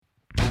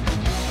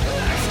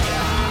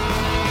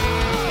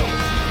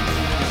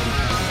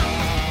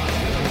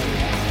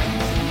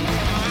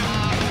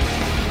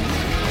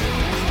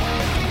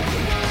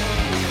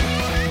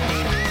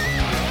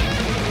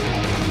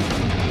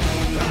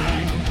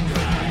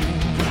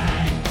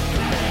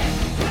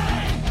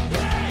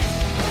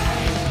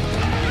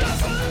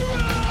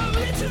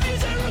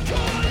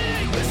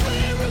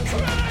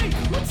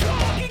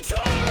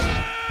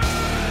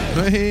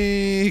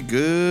Hey,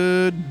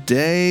 good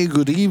day,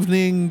 good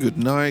evening, good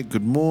night,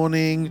 good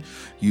morning,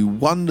 you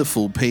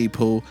wonderful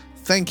people.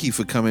 Thank you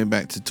for coming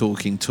back to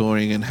Talking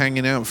Touring and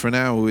hanging out for an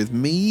hour with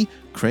me,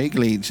 Craig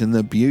Leach, and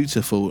the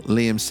beautiful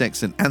Liam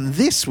Sexton. And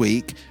this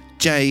week,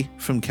 Jaye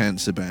from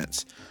Cancer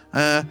Bats.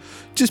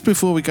 Just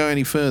before we go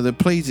any further,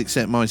 please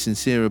accept my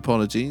sincere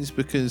apologies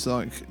because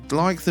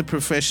like the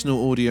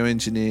professional audio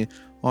engineer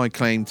I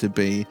claim to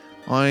be,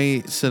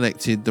 I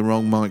selected the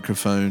wrong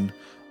microphone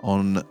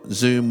on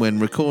Zoom when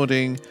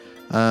recording,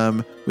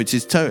 which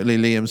is totally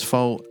Liam's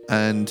fault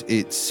and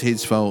it's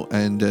his fault,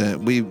 and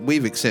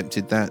we've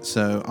accepted that,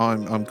 so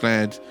I'm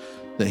glad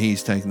that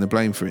he's taken the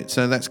blame for it,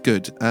 so that's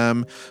good.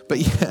 But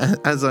yeah,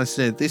 as I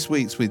said, this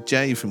week's with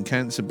Jaye from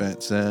Cancer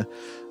Bats, an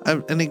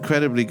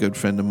incredibly good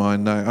friend of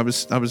mine. I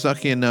was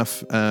lucky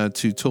enough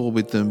to tour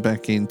with them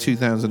back in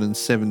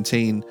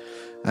 2017.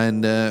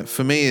 And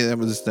for me, that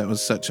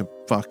was such a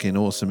fucking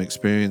awesome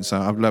experience.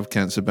 I've loved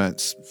Cancer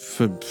Bats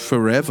for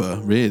forever,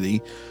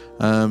 really.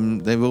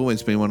 They've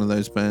always been one of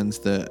those bands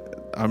that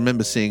I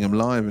remember seeing them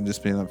live and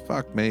just being like,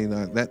 "Fuck me,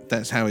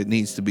 that's how it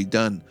needs to be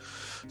done."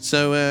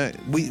 So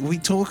we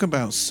talk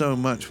about so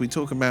much. We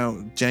talk about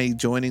Jaye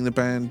joining the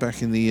band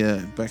back in the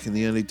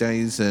early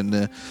days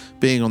and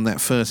being on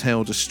that first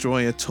Hell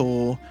Destroyer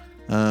tour,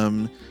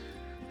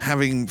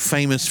 having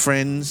famous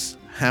friends.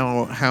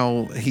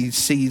 How he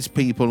sees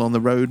people on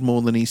the road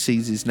more than he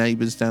sees his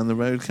neighbours down the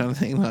road, kind of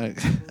thing.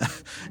 Like,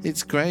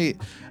 it's great.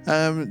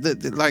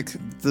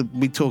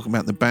 We talk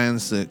about the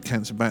bands that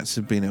Cancer Bats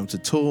have been able to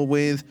tour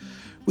with.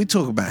 We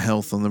talk about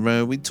health on the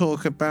road. We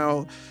talk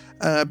about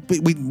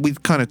we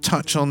kind of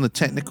touch on the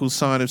technical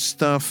side of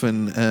stuff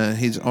and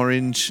his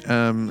Orange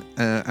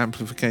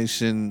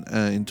amplification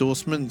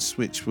endorsements,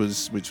 which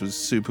was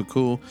super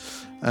cool.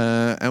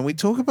 And we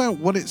talk about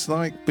what it's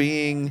like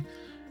being.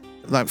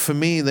 Like, for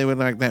me, they were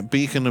like that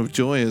beacon of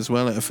joy as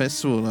well at a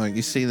festival. Like,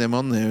 you see them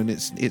on there and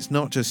it's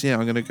not just,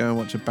 I'm going to go and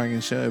watch a banging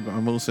show, but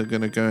I'm also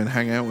going to go and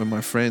hang out with my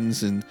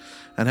friends and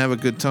have a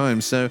good time.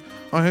 So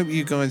I hope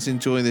you guys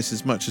enjoy this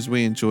as much as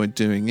we enjoyed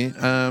doing it.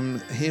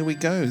 Here we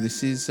go.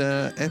 This is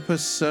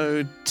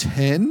episode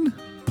 10,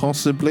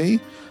 possibly.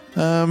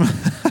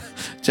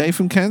 Jaye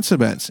from Cancer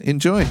Bats.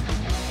 Enjoy.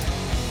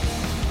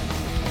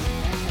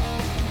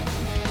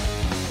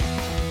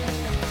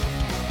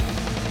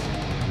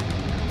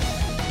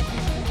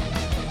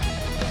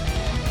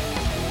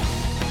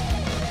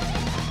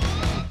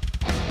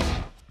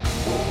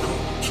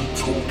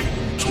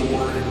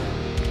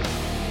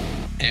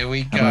 Here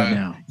we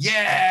go.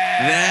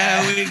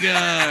 Yeah! There we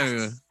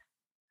go.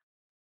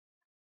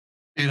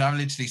 Dude, I'm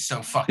literally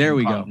so fucking there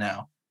we pumped go.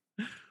 now.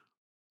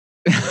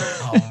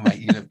 Oh, mate,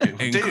 you look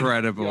beautiful.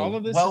 Incredible. Dude, all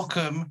of this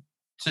welcome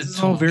to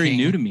Talking all very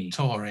new to me.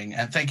 Touring,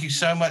 and thank you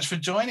so much for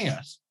joining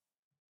us.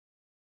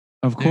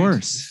 Of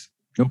course.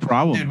 No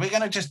problem. Dude, we're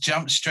going to just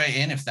jump straight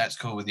in if that's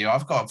cool with you.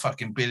 I've got a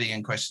fucking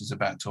billion questions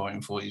about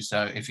touring for you,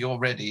 so if you're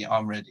ready,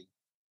 I'm ready.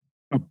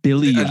 A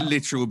billion. A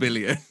literal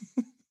billion.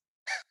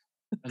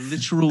 A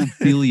literal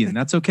billion.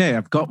 That's okay.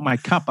 I've got my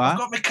cuppa. I've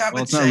got my cuppa.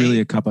 Well, it's not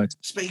really a cuppa. It's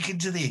speaking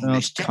to the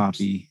English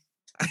coffee.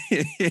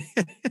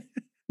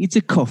 It's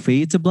a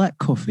coffee. It's a black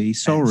coffee.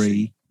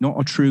 Sorry, not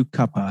a true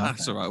cuppa.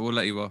 That's all right. We'll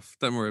let you off.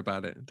 Don't worry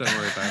about it.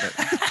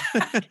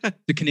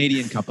 The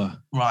Canadian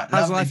cuppa. Right.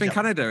 How's life in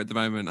Canada at the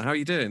moment? How are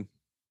you doing?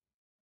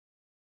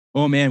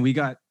 Oh man,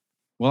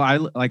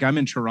 I'm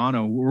in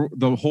Toronto.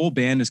 The whole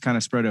band is kind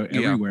of spread out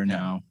everywhere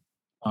now.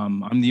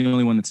 I'm the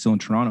only one that's still in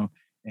Toronto.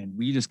 And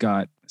we just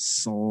got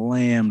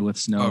slammed with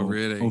snow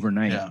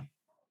overnight. Yeah.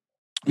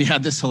 We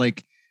had this we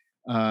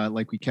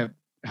kept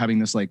having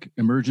this like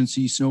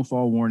emergency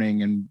snowfall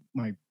warning, and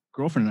my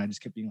girlfriend and I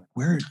just kept being like,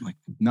 "Where? Like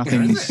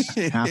nothing's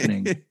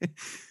happening." And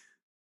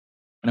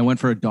I went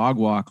for a dog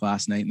walk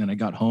last night, and then I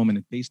got home,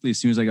 and basically as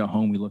soon as I got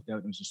home, we looked out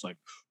and it was just like.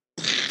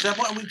 So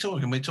what are we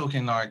talking? We're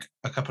talking like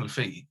a couple of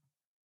feet.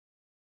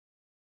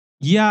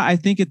 Yeah, I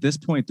think at this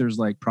point there's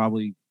like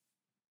probably.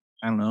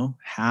 I don't know,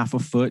 half a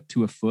foot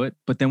to a foot.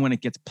 But then when it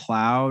gets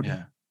plowed,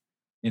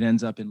 it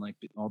ends up in like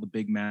all the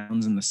big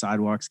mounds and the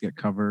sidewalks get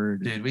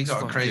covered. Dude, we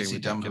got a crazy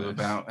dump of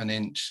about an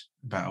inch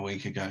about a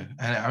week ago.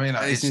 And I mean,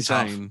 it's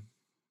insane. Tough.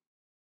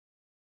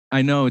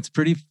 I know, it's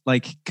pretty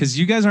because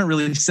you guys aren't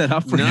really set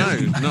up for No,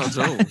 not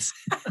at all.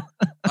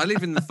 I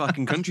live in the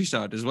fucking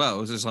countryside as well.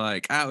 It's just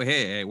like out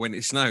here when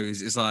it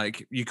snows, it's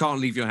like you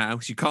can't leave your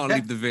house, you can't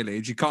leave the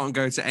village, you can't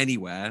go to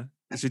anywhere.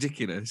 It's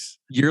ridiculous.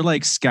 You're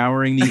like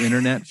scouring the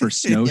internet for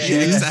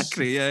snowshoes.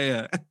 Exactly.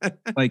 Yeah.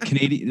 Like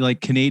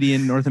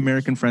Canadian North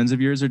American friends of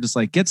yours are just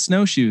like, get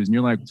snowshoes, and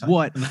you're like,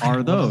 what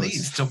are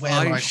those? To wear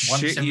I like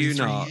shit you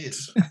not.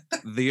 Years.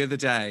 The other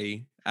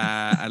day,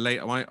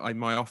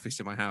 my office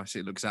in my house,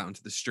 it looks out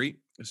onto the street,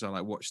 so I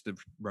like watch the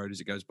road as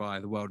it goes by,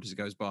 the world as it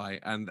goes by,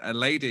 and a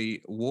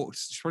lady walked,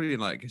 she's probably in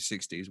like her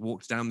 60s,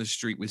 walked down the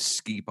street with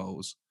ski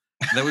poles.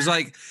 There was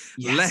like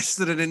less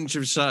than an inch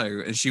of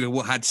snow, and she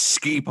had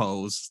ski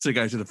poles to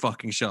go to the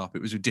fucking shop.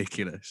 It was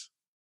ridiculous.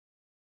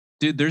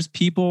 Dude, there's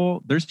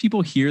people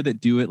here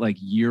that do it like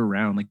year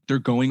round. Like they're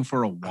going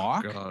for a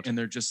walk and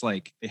they're just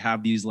like, they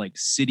have these like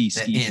city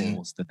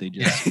steeples that they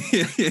just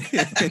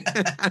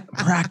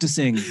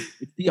practicing.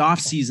 It's the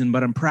off season,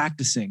 but I'm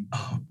practicing.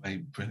 Oh,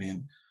 mate,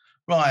 brilliant.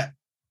 Right.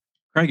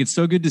 Craig, it's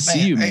so good to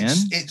see you, man.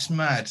 It's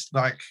mad.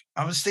 Like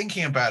I was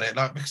thinking about it,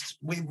 like because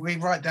we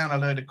write down a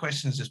load of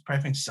questions just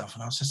prepping stuff,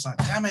 and I was just like,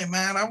 damn it,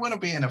 man, I want to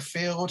be in a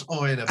field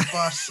or in a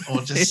bus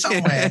or just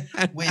somewhere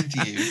with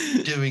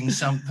you doing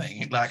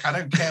something. Like I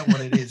don't care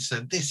what it is. So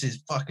this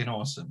is fucking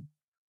awesome.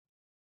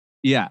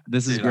 Yeah,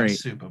 this is great. I'm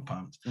super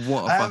pumped.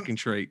 What a fucking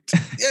treat.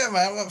 Yeah,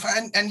 man.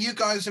 And you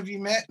guys, have you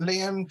met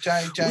Liam,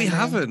 Jay? We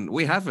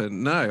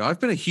haven't. No, I've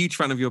been a huge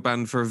fan of your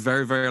band for a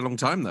very, very long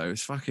time, though.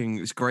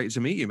 It's great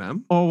to meet you,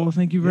 man. Oh, well,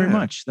 thank you very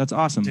much. That's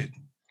awesome. Dude.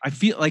 I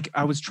feel like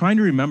I was trying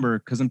to remember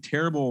because I'm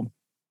terrible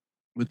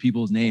with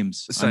people's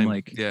names. Same. I'm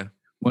like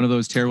one of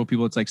those terrible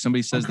people. It's like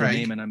somebody says their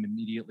name and I'm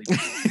immediately.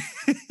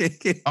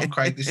 I'm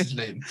Craig. This is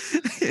Liam.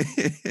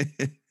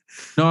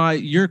 No,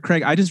 you're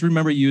Craig. I just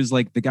remember you as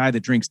like the guy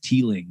that drinks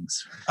Tealings.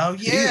 Oh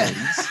yeah.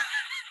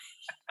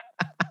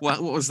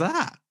 What was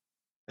that?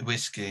 The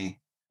whiskey.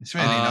 It's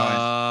really nice.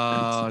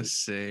 Oh, I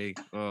see.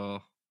 Oh,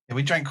 yeah,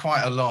 we drank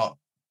quite a lot.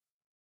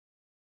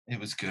 It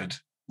was good.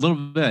 A little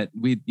bit.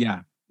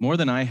 More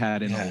than I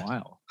had in a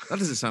while. That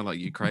doesn't sound like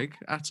you, Craig,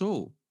 at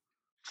all.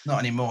 Not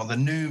anymore. The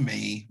new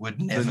me would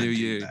never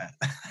do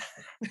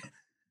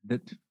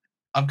that.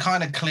 I'm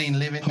kind of clean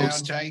living now,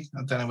 Jay.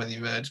 I don't know whether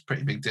you've heard. It's a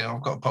pretty big deal.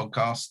 I've got a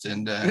podcast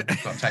and I've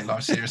got to take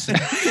life seriously.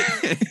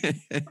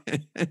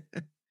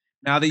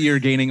 Now that you're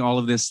gaining all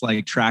of this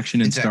like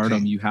traction and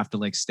stardom, you have to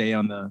like stay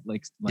on the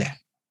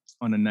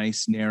on a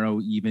nice,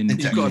 narrow, even.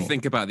 You've got to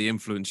think about the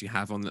influence you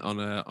have on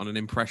an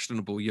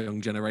impressionable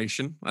young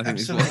generation. I think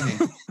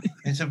absolutely.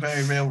 It's a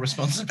very real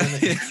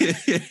responsibility.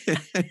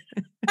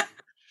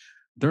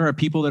 There are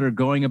people that are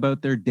going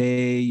about their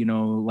day, you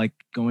know, like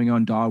going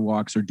on dog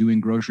walks or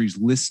doing groceries,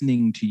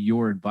 listening to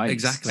your advice.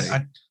 Exactly.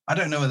 I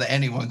don't know whether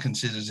anyone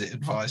considers it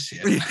advice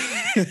yet.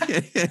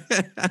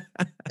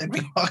 It'd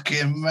be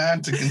fucking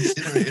mad to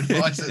consider it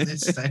advice at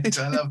this stage.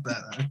 I love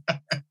that.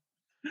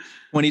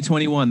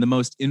 2021, the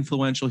most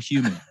influential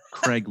human,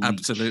 Craig Leach.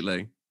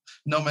 Absolutely.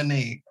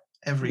 Nominee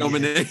every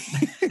year.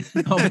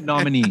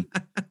 Nominee.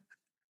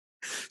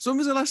 So when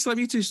was the last time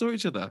you two saw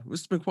each other?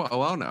 It's been quite a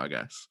while now, I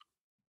guess.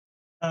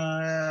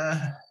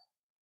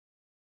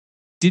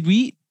 Did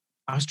we?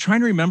 I was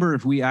trying to remember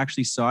if we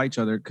actually saw each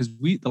other because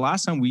the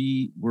last time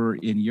we were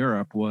in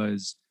Europe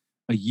was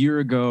a year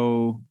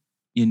ago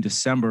in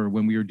December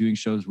when we were doing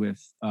shows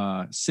with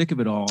Sick of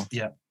It All.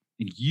 Yeah,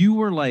 and you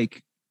were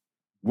like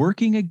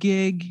working a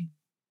gig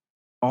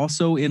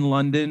also in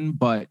London,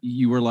 but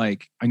you were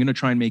like, I'm gonna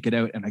try and make it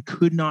out, and I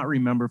could not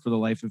remember for the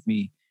life of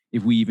me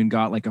if we even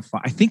got like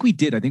I think we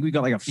did. I think we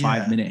got like a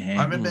 5-minute hang.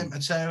 I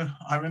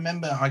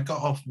remember I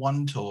got off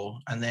one tour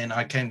and then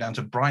I came down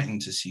to Brighton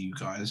to see you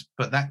guys,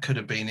 but that could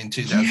have been in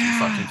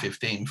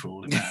 2015 for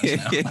all it matters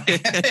now.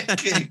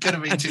 It could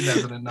have been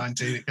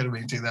 2019. It could have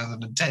been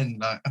 2010.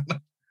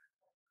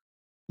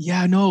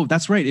 Yeah, no,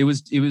 that's right. It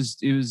was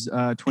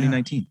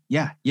 2019.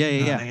 Yeah.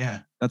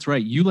 That's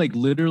right. You like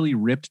literally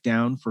ripped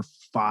down for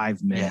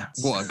 5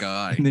 minutes. What a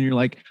guy. And then you're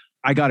like,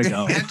 I gotta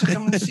go. I had to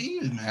come and see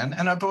you, man.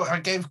 And I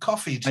gave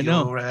coffee to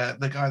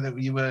the guy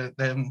that you were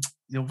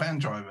your van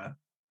driver,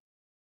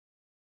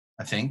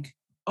 I think.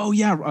 Oh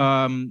yeah.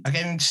 I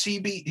gave him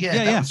CBD.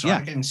 That's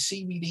right. I gave him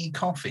CBD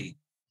coffee.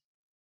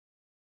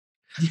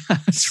 Yeah,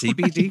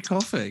 CBD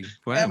coffee.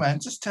 Wow. Yeah, man.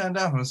 Just turned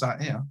up and was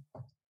like,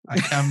 I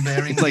come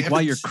bearing. It's like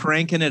while you're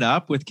cranking it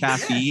up with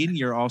caffeine,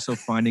 you're also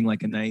finding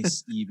like a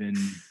nice even.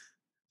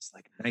 It's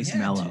like a nice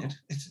mellow.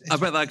 It's I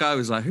bet that guy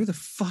was like, "Who the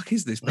fuck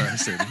is this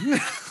person?"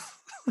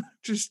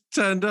 Just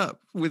turned up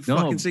with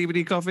fucking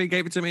CBD coffee,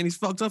 gave it to me, and he's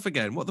fucked off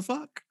again. What the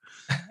fuck?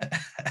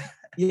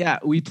 Yeah,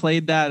 we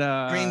played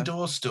that Green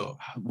Door Store.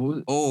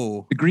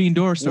 Oh, the Green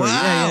Door Store.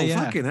 Wow,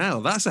 yeah. Fucking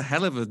hell, that's a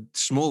hell of a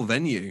small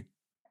venue.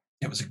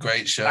 It was a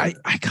great show. I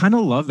kind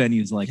of love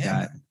venues like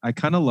that. Man. I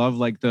kind of love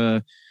like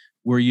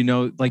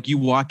where like you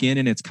walk in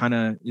and it's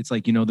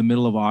like the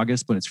middle of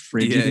August, but it's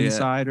frigid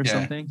inside or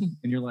something,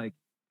 and you're like,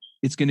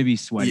 it's going to be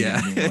sweaty. Yeah.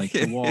 Like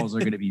the walls are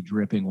going to be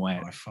dripping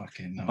wet. I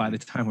fucking know. By the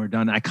time we're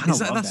done. I kind of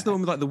love that. That's the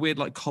one with like the weird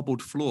like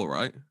cobbled floor,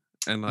 right?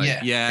 And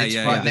like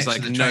yeah. There's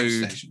like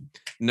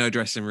no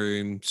dressing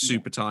room,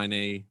 super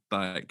tiny,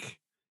 like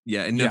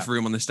enough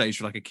room on the stage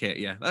for like a kit.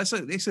 Yeah,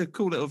 it's a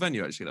cool little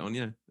venue actually. That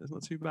one, it's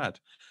not too bad.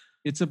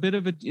 It's a bit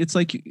of it's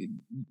like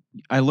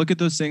I look at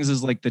those things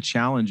as like the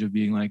challenge of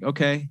being like,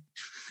 okay,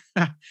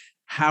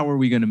 how are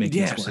we going to make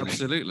this work?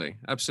 Absolutely.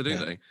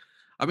 Yeah.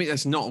 I mean,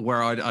 that's not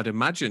where I'd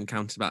imagine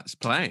Counterbat's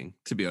playing,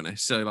 to be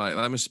honest. So like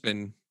that must have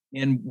been.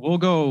 And we'll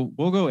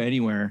go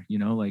anywhere,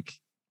 like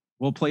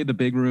we'll play the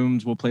big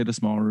rooms, we'll play the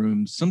small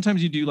rooms.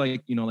 Sometimes you do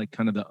like, like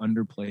kind of the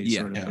underplay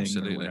sort of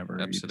thing or whatever.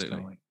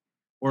 Absolutely.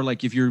 Or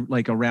like if you're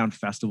like around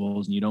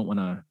festivals and you don't want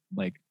to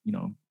like,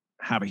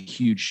 have a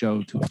huge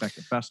show to affect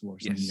the festival or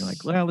something. You're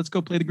like, well, let's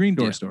go play the Green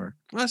Door store.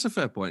 Well, that's a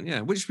fair point.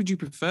 Yeah. Which would you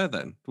prefer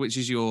then? Which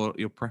is your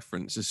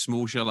preference? A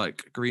small show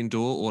like Green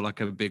Door or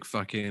like a big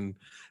fucking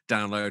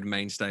download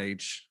main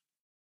stage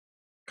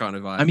kind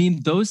of vibe? I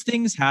mean, those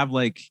things have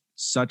like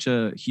such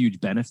a huge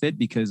benefit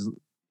because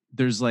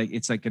there's like,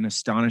 it's like an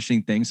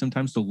astonishing thing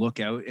sometimes to look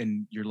out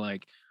and you're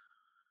like,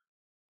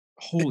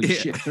 holy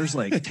shit, there's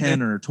like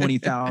 10 or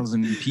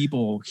 20,000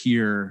 people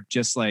here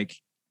just like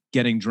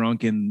getting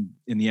drunk in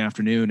the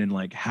afternoon and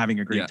like having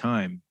a great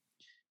time.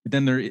 But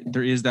then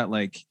there is that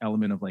like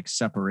element of like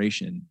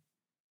separation.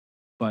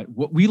 But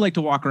what we like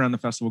to walk around the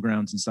festival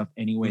grounds and stuff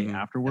anyway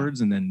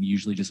afterwards, and then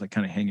usually just like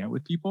kind of hang out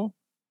with people,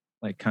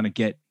 like kind of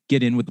get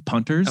in with the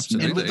punters.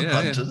 Absolutely. In with the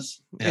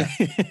punters. Yeah.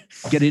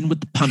 Get in with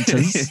the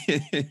punters.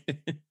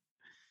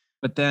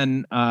 But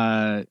then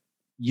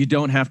you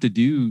don't have to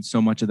do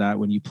so much of that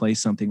when you play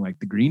something like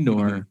the Green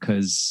Door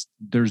because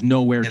there's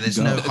nowhere to go. There's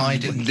no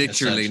hiding.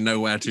 Literally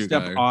nowhere to go.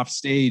 Step off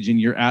stage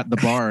and you're at the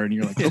bar and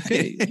you're like,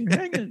 okay, you're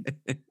hanging.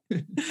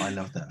 I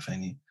love that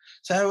venue.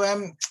 So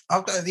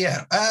I'll go.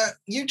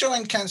 You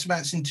joined Cancer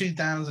Bats in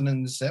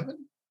 2007,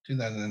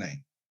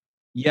 2008.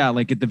 Yeah,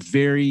 like at the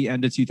very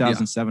end of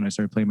 2007, I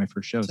started playing my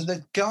first shows. So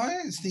the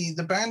guys,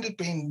 the band had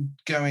been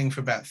going for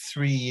about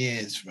 3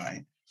 years,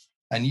 right?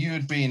 And you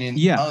had been in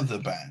other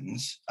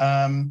bands.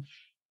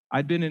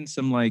 I'd been in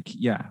some like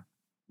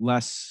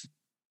less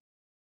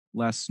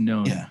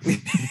known,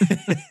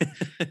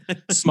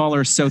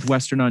 smaller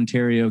southwestern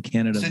Ontario,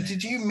 Canada. So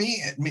did you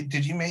meet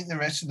the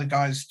rest of the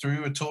guys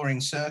through a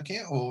touring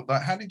circuit, or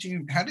like how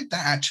did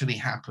that actually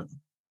happen?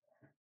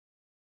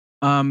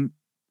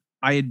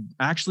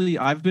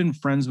 I've been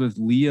friends with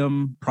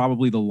Liam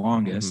probably the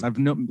longest.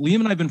 Liam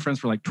and I've been friends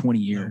for like 20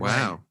 years.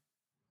 Wow.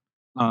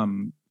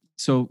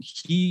 So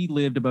he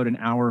lived about an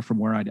hour from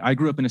where I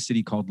grew up in a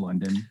city called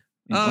London.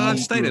 I've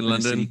stayed in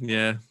London.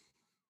 Yeah.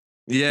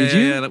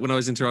 Like when I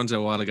was in Toronto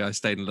a while ago, I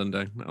stayed in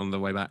London on the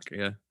way back.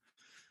 Yeah.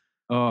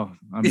 Oh,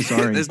 I'm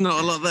sorry. There's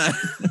not a lot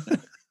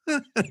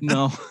there.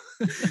 No.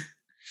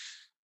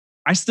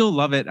 I still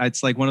love it.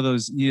 It's like one of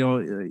those,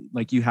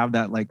 like you have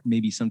that like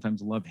maybe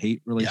sometimes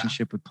love-hate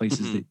relationship with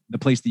places the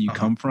place that you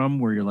come from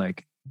where you're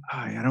like,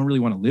 I don't really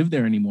want to live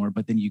there anymore.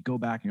 But then you go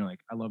back and you're like,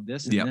 I love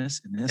this and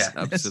this and this.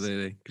 Yeah,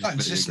 absolutely.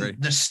 It's just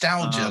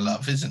nostalgia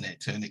love, isn't it,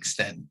 to an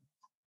extent?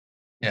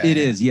 Yeah, it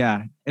is.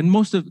 Yeah. And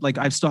most of like,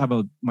 I still have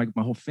my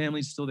whole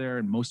family's still there.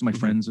 And most of my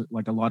friends,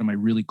 like a lot of my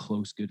really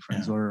close, good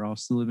friends are all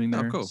still living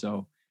there. Oh, cool.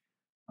 So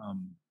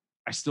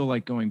I still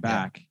like going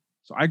back. Yeah.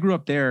 So I grew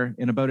up there,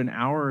 and about an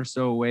hour or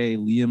so away,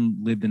 Liam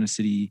lived in a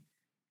city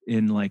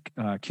in like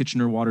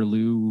Kitchener,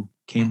 Waterloo,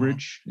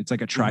 Cambridge. It's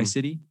like a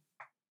tri-city.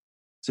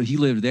 So he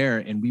lived there,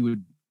 and we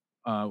would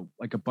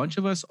like a bunch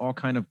of us all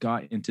kind of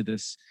got into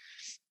this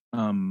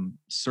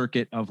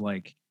circuit of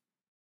like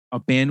a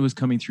band was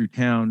coming through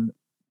town.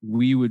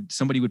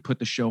 Somebody would put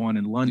the show on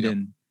in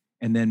London,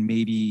 and then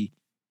maybe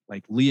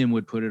like Liam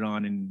would put it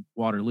on in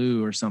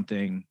Waterloo or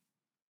something.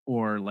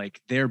 Or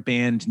like their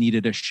band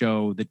needed a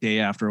show the day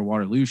after a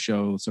Waterloo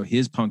show, so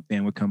his punk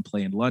band would come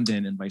play in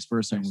London, and vice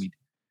versa. And we'd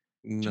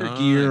share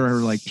gear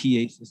or like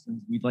PA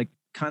systems. We'd like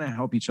kind of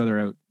help each other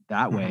out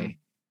that way.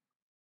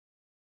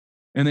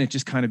 And then it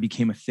just kind of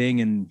became a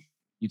thing, and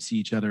you'd see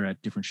each other at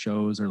different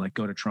shows, or like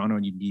go to Toronto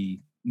and you'd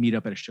meet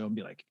up at a show and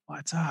be like,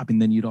 "What's up?" And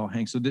then you'd all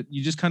hang. So that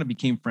you just kind of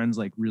became friends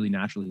like really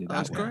naturally.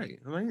 That's great,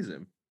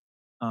 amazing.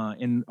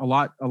 And a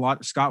lot.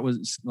 Scott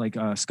was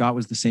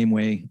the same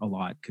way a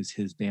lot because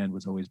his band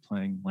was always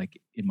playing like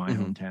in my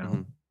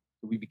hometown.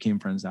 So we became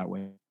friends that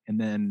way.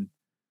 And then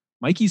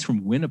Mikey's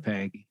from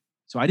Winnipeg,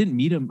 so I didn't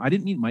meet him. I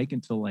didn't meet Mike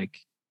until like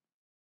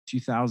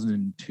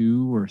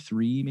 2002 or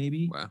 3,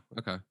 maybe. Wow.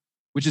 Okay.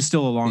 Which is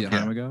still a long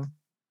time ago.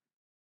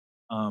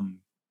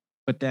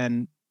 But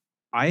then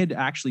I had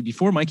actually,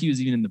 before Mikey was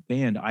even in the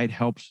band, I'd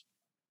helped.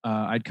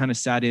 I'd kind of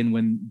sat in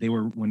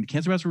when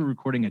Cancer Bats were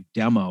recording a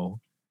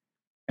demo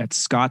at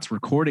Scott's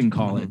recording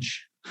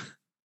college.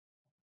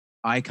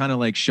 I kind of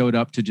like showed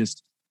up to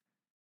just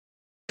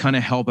kind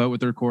of help out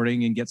with the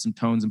recording and get some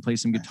tones and play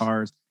some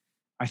guitars.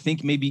 I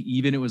think maybe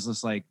even it was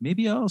just like,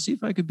 maybe I'll see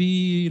if I could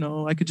be,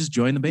 I could just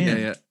join the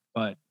band.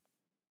 But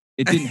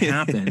it didn't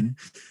happen.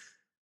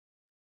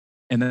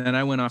 And then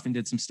I went off and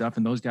did some stuff,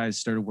 and those guys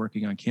started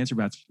working on Cancer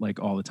Bats like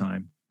all the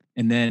time.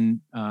 And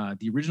then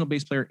the original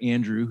bass player,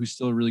 Andrew, who's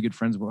still a really good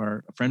friend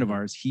of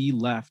ours, he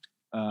left.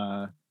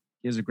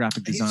 He has a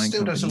graphic design. He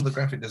still company. does all the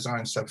graphic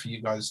design stuff for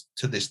you guys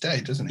to this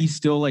day, doesn't he? He's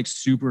still like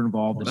super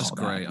involved in all that.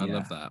 That's great. I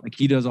love that. Like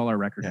he does all our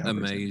record.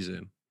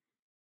 Amazing.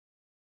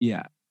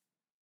 Yeah.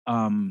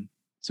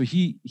 So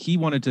he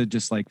wanted to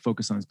just like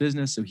focus on his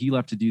business, so he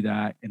left to do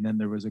that. And then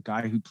there was a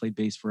guy who played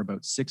bass for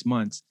about 6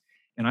 months,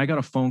 and I got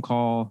a phone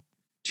call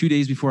 2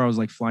 days before I was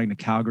like flying to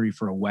Calgary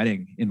for a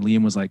wedding, and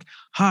Liam was like,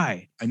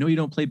 "Hi, I know you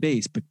don't play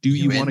bass, but do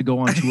you want to go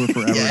on tour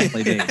forever and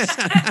play bass?"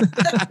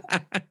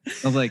 I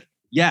was like,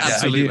 "Yes,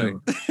 absolutely.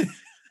 I do."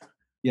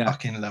 Yeah,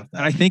 fucking love that.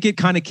 And I think it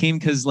kind of came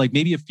because like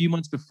maybe a few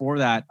months before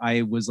that,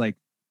 I was like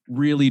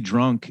really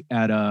drunk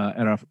at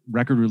a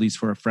record release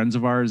for friends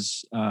of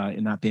ours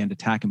in that band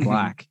Attack and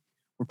Black,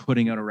 we're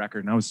putting out a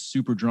record. And I was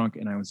super drunk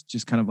and I was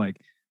just kind of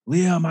like,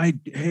 Liam, I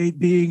hate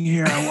being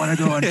here. I want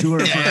to go on tour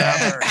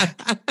forever.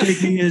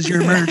 Take me as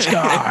your merch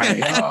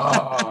guy.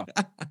 Oh.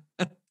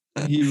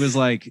 He was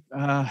like,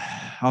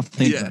 I'll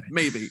think about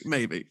it.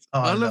 Maybe.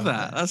 Oh, I love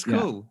that. That's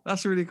cool. Yeah.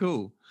 That's really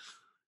cool.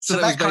 So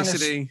that was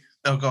basically...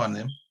 Oh, go on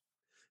then.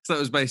 So that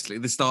was basically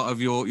the start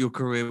of your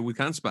career with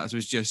Cancer Bats.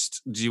 Was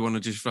just, do you want to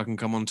just fucking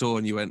come on tour?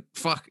 And you went,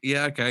 fuck,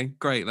 yeah, okay,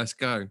 great, let's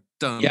go.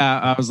 Done. Yeah,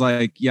 I was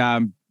like,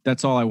 yeah,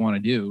 that's all I want to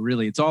do.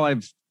 Really, it's all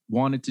I've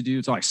wanted to do.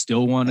 It's all I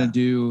still want to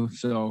do.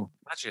 So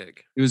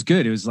magic. It was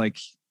good. It was like,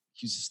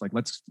 he's just like,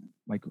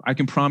 I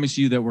can promise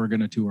you that we're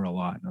going to tour a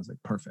lot. And I was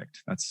like,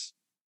 perfect.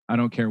 I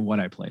don't care what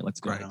I play. Let's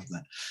go. Right.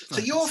 So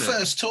your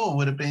first tour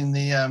would have been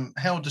the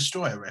Hell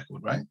Destroyer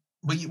record, right?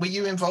 Were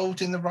you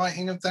involved in the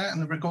writing of that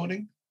and the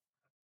recording?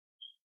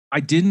 I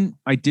didn't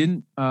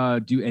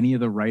do any of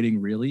the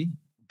writing really.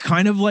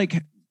 Kind of like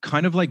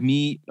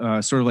me,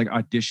 sort of like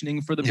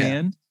auditioning for the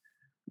band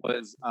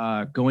was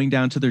going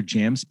down to their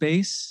jam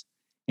space,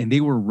 and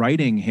they were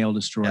writing Hail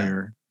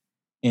Destroyer,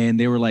 and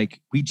they were like,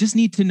 "We just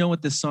need to know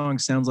what this song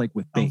sounds like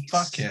with bass. Oh,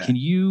 fuck yeah. Can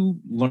you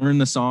learn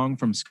the song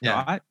from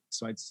Scott?" Yeah.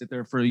 So I'd sit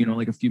there for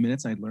like a few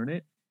minutes, and I'd learn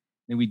it,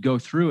 and we'd go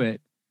through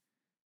it,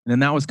 and then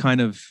that was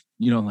kind of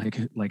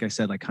like I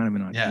said, like kind of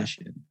an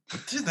audition. Yeah.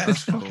 Dude,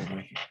 that's cool.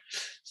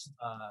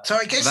 So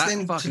I guess that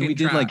then we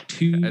did like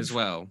 2 as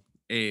well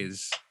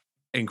is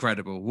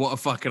incredible. What a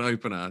fucking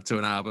opener to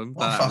an album.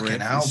 What a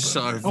fucking album.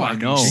 So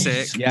fucking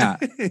sick. Yeah.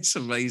 It's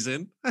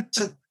amazing.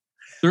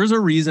 There's a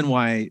reason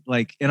why,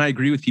 like, and I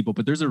agree with people,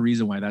 but there's a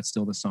reason why that's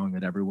still the song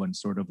that everyone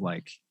sort of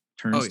like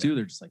turns to.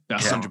 They're just like,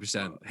 that's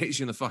 100%. Hits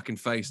you in the fucking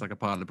face like a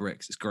pile of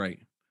bricks. It's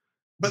great.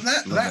 But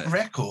that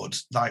record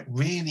like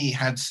really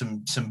had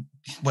some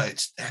well,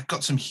 it's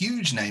got some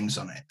huge names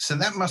on it. So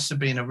that must have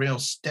been a real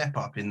step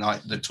up in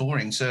like the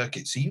touring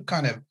circuit. So you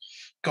kind of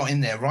got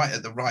in there right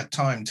at the right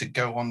time to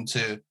go on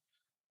to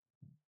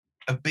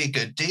a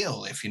bigger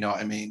deal, if you know what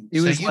I mean.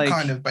 So you like,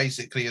 kind of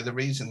basically are the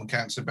reason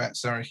Cancer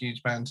Bats are a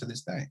huge band to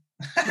this day.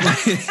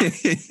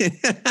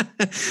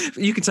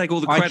 You can take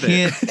all the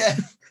credit.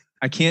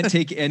 I can't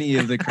take any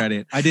of the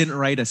credit. I didn't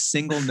write a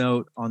single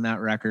note on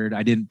that record.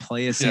 I didn't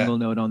play a single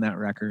note on that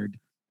record.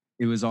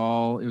 It was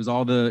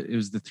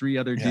the 3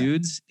 other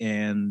dudes,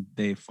 and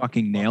they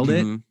fucking nailed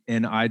it.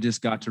 And I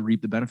just got to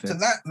reap the benefits. So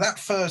that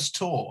first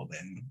tour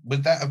then,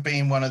 would that have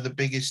been one of the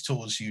biggest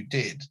tours you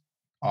did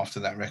after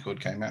that record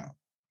came out?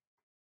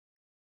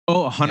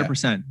 Oh,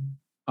 100%.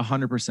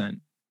 100%.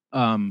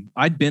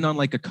 I'd been on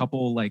like a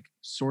couple like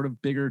sort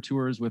of bigger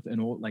tours with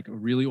a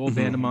really old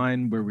band of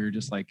mine where we were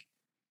just like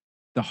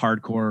the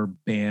hardcore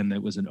band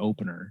that was an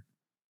opener.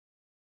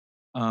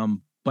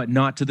 But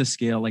not to the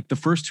scale. Like the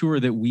first tour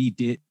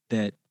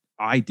that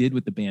I did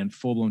with the band,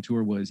 full-blown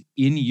tour, was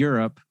in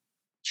Europe,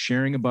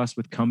 sharing a bus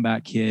with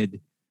Comeback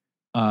Kid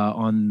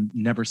on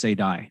Never Say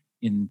Die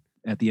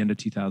at the end of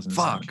 2000.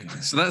 Fuck.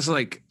 So that's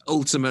like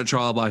ultimate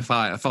trial by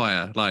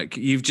fire. Like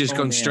you've just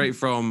gone straight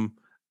from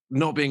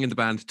not being in the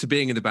band to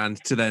being in the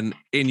band to then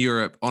in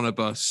Europe on a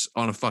bus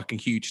on a fucking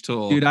huge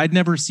tour. Dude, I'd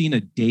never seen a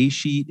day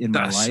sheet in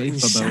my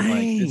life about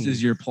like, this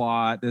is your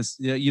plot. This,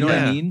 you know what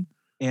I mean?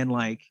 And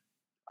like,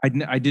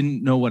 I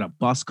didn't know what a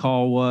bus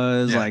call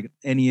was, like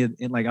any of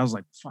it. Like, I was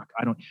like, fuck,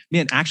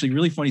 actually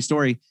really funny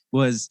story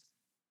was,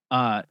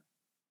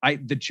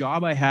 the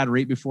job I had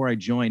right before I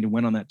joined and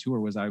went on that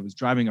tour was I was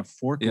driving a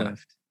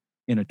forklift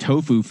in a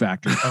tofu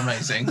factory.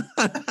 Amazing.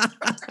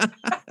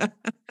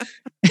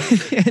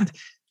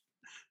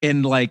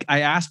 and like, I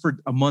asked for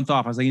a month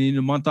off. I was like, I need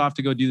a month off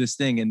to go do this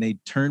thing. And they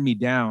turned me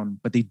down,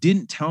 but they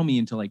didn't tell me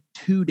until like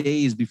 2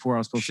 days before I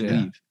was supposed to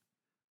leave.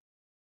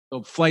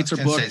 So flights are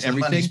booked,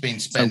 everything.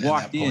 So I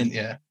walked in.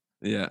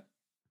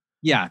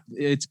 Yeah.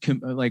 It's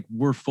like,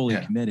 we're fully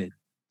committed.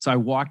 So I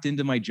walked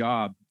into my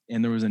job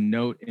and there was a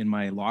note in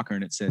my locker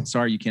and it said,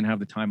 sorry, you can't have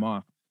the time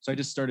off. So I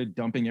just started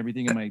dumping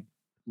everything in my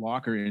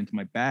locker into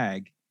my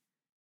bag.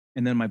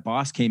 And then my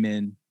boss came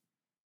in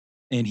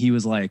and he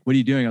was like, what are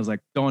you doing? I was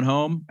like, going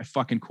home. I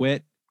fucking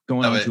quit,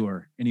 going on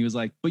tour. And he was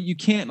like, but you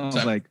can't. And I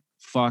was like,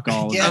 fuck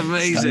all of that.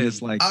 Amazing.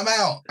 Just like, I'm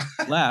out.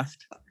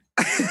 Left.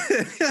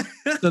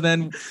 So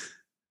then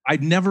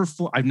I've never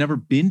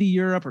been to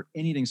Europe or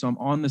anything. So I'm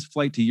on this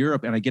flight to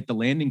Europe and I get the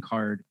landing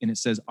card and it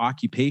says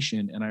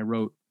occupation. And I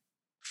wrote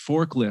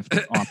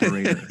forklift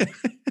operator.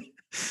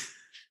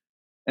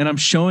 And I'm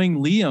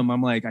showing Liam,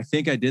 I'm like, I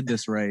think I did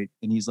this right.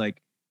 And he's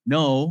like,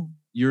 no,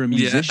 you're a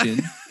musician,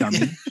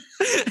 dummy.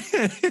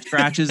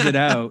 Scratches it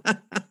out.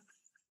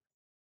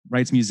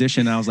 Writes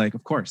musician. I was like,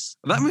 of course.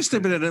 That must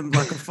have been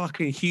like a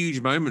fucking huge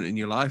moment in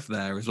your life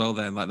there as well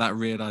then. Like that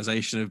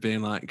realization of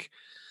being like,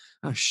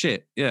 oh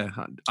shit, yeah,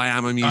 I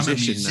am a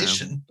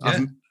musician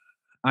now.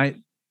 Yeah.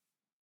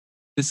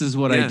 This is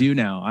what I do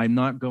now. I'm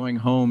not going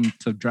home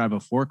to drive a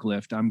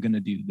forklift. I'm going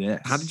to do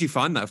this. How did you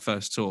find that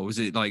first tour? Was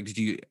it like, did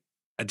you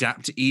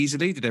adapt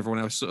easily? Did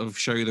everyone else sort of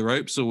show you the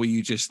ropes, or were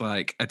you just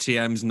like a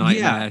TM's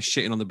nightmare,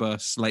 shitting on the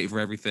bus, late for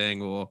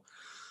everything? Or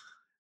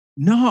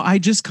no, I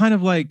just kind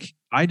of like,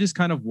 I just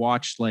kind of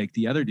watched like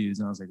the other dudes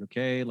and I was like,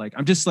 okay, like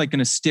I'm just like going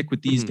to stick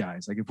with these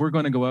guys. Like if we're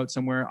going to go out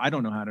somewhere, I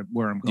don't know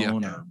where I'm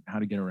going or how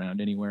to get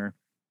around anywhere.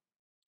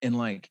 And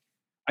like,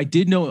 I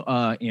did know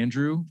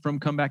Andrew from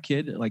Comeback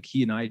Kid. Like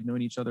he and I had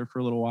known each other for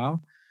a little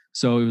while.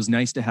 So it was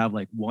nice to have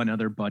like one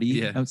other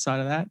buddy outside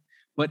of that.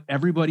 But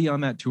everybody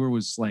on that tour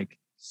was like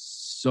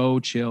so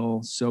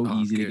chill, so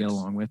easy to get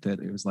along with.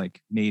 It was like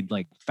made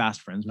like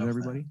fast friends with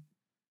everybody.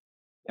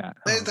 Yeah,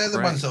 they're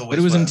the ones that always. But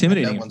it was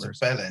intimidating. No one's a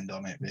bell end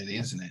on it, really,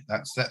 isn't it?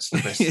 That's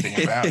the best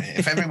thing about it.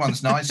 If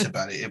everyone's nice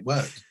about it, it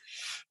works.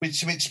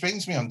 Which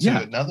brings me on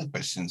to another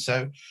question.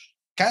 So,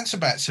 Cancer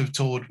Bats have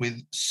toured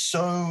with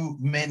so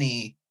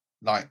many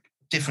like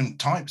different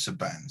types of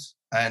bands,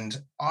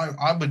 and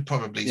I would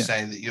probably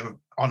say that you're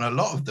on a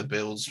lot of the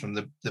bills from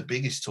the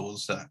biggest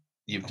tours that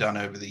you've done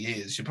over the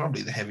years. You're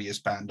probably the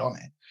heaviest band on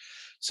it.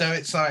 So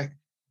it's like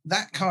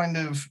that kind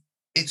of.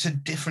 It's a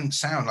different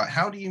sound. Like,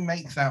 how do you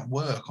make that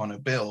work on a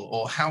bill,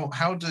 or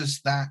how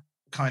does that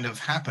kind of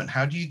happen?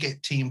 How do you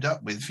get teamed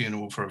up with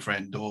Funeral for a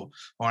Friend or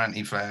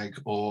Anti-Flag,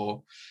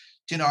 or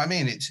do you know what I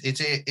mean? Is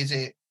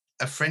it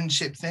a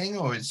friendship thing,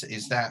 or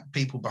is that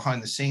people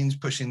behind the scenes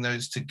pushing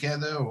those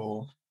together,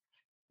 or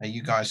are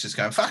you guys just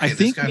going, fuck it,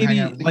 let's go and hang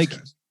out with these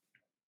guys?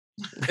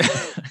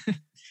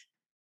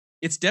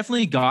 It's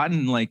definitely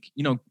gotten like,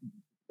 you know,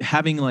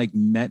 having like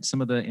met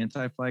some of the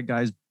Anti-Flag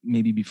guys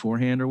maybe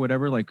beforehand or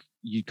whatever, like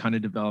you kind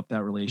of develop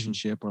that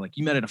relationship, or like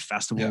you met at a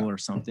festival or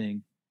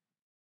something.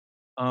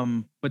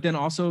 But then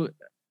also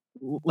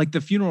like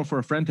the Funeral for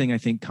a Friend thing, I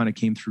think kind of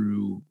came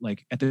through,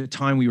 like at the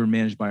time we were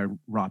managed by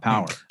Raw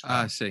Power.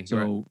 I see.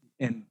 So,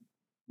 and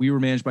we were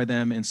managed by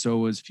them, and so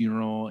was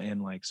Funeral,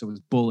 and like, so was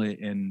Bullet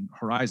and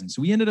Horizon.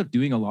 So we ended up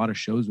doing a lot of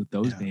shows with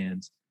those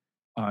bands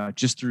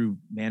just through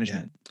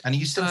management. And are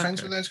you still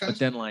friends with those guys? But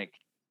then like,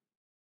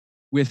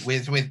 with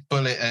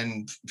Bullet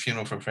and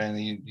Funeral for a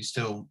Friend, you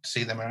still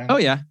see them around? Oh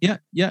yeah.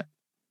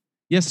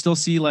 Still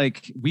see,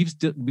 like we've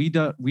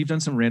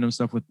done some random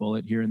stuff with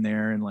Bullet here and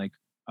there, and like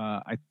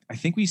I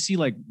think we see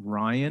like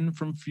Ryan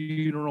from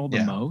Funeral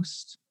the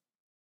most,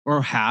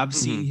 or have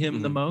seen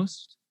him the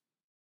most,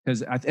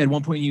 because at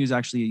one point he was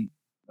actually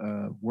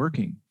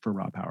working for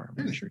Raw Power. I'm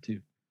pretty sure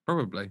too.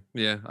 Probably,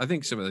 yeah. I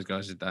think some of those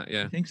guys did that.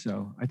 Yeah, I think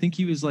so. I think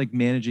he was like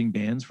managing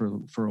bands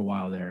for a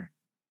while there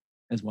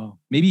as well.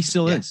 Maybe he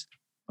still is.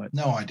 But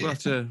no idea.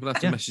 We'll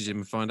have to message him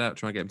and find out.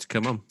 Try and get him to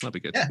come on. That'd be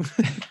good.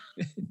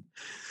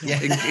 Yeah.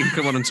 He can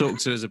come on and talk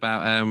to us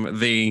about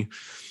the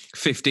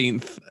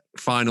 15th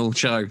final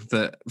show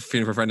that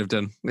Funeral for a Friend have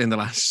done in the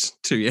last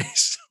 2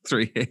 years,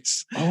 3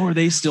 years. Oh, are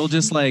they still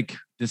just like,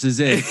 this is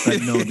it?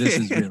 But no, this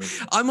is really.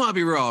 I might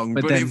be wrong,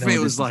 but it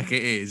feels like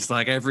it is.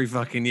 Like every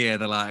fucking year,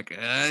 they're like,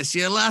 it's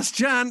your last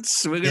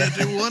chance. We're going to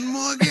do one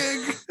more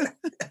gig.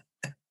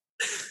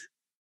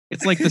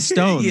 It's like the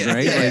Stones,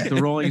 right? Like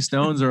the Rolling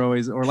Stones are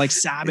always, or like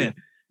Sabbath.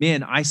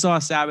 Man, I saw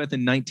Sabbath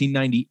in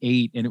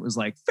 1998, and it was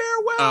like,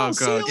 farewell,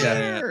 see you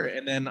later.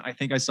 And then I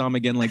think I saw them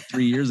again like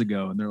 3 years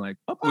ago, and they're like,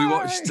 bye-bye. We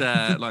watched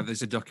like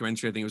there's a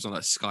documentary, I think it was on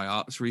like Sky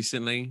Arts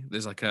recently.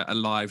 There's like a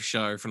live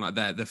show from like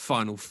the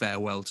final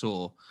farewell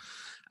tour.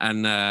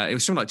 And it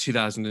was from like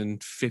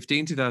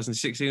 2015,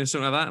 2016 or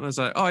something like that. And I was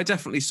like, oh, I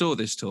definitely saw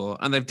this tour.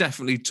 And they've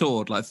definitely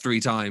toured like 3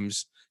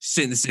 times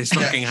since this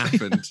fucking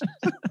happened.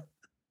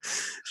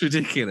 It's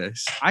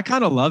ridiculous. I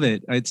kind of love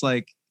it. It's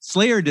like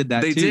Slayer did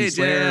that too. Did,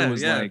 Slayer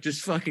was like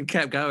just fucking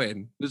kept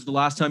going. This is the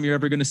last time you're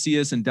ever going to see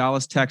us in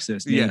Dallas,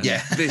 Texas.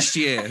 Yeah, this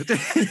year. They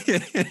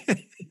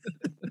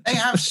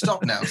have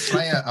stopped now.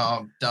 Slayer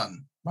are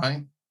done,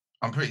 right?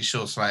 I'm pretty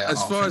sure Slayer.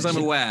 As far as I'm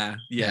aware,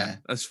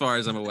 As far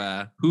as I'm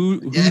aware, who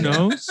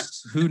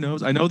knows? Who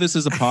knows? I know this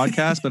is a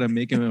podcast, but I'm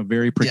making a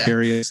very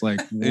precarious like.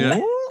 I don't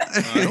know.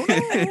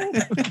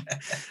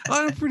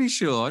 I'm pretty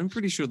sure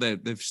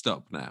they've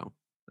stopped now.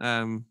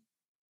 I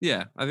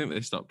think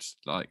they stopped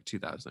like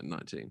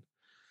 2019.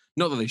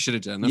 Not that they should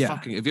have done.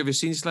 Have you ever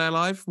seen Slayer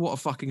live? What a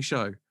fucking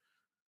show!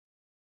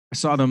 I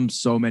saw them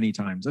so many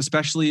times,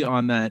 especially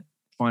on that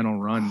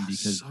final run,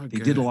 because they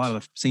did a lot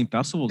of the same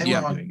festivals.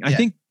 I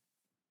think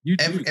you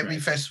too, every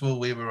festival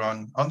we were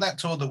on that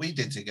tour that we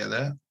did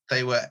together,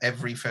 they were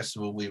every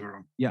festival we were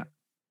on. Yeah.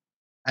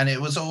 And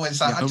it was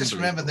always like, I just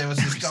remember there was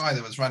this guy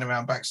that was running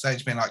around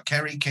backstage being like,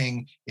 Kerry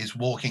King is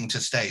walking to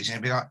stage. And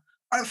he'd be like,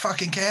 I don't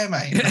fucking care,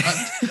 mate.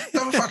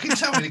 Don't fucking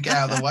tell me to get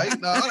out of the way.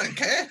 No, I don't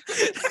care.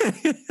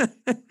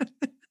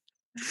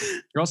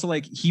 You're also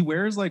like, he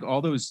wears like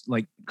all those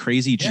like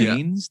crazy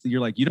chains that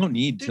you're like, you don't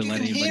need to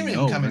let anybody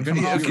know. You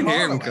can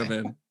hear him come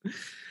in.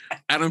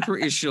 And I'm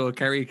pretty sure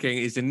Kerry King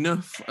is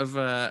enough of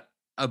a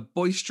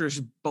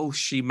boisterous,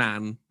 bolshy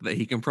man that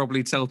he can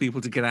probably tell people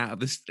to get out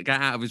of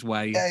his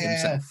way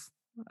himself.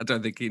 I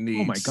don't think he needs.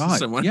 Oh my god!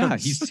 Someone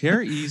else.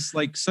 He's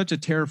like such a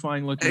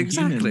terrifying looking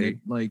human. That,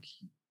 like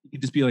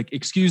he'd just be like,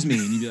 "Excuse me,"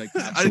 and you'd be like,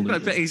 "Absolutely." I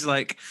bet he's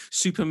like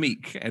super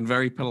meek and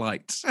very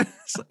polite.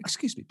 It's like,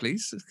 "Excuse me,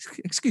 please.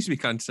 Excuse me,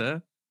 kind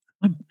sir.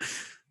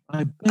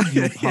 I beg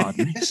your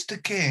pardon,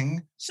 Mr.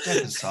 King.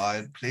 Step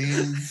aside,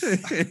 please."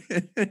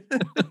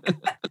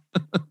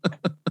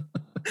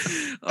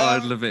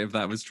 I'd love it if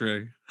that was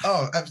true.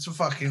 Oh,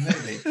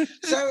 absolutely.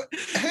 So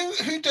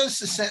who does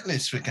the set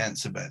list for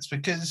Cancer Beds?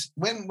 Because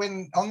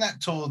when on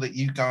that tour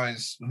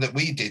that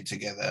we did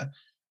together,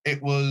 it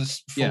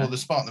was for the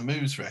Spark the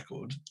Moves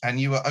record, and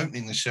you were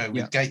opening the show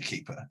with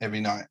Gatekeeper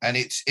every night, and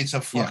it's a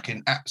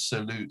fucking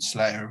absolute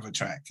slayer of a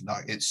track.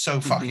 Like, it's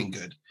so fucking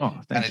good.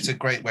 And it's a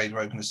great way to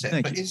open a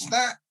set. But is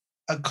that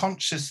a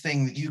conscious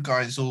thing that you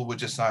guys all were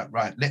just like,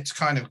 right, let's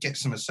kind of get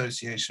some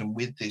association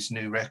with this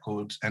new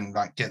record and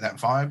like get that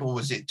vibe? Or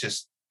was it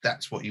just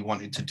that's what you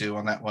wanted to do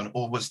on that one?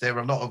 Or was there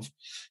quite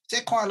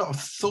a lot of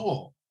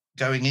thought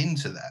going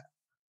into that?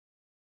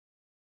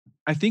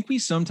 I think we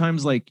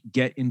sometimes like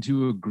get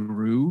into a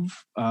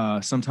groove,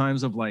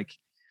 sometimes of like,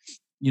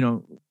 you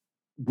know,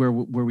 where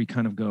we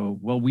kind of go,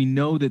 well, we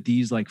know that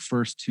these like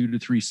first 2 to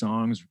 3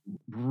 songs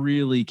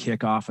really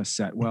kick off a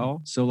set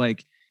well. So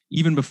like,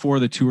 even before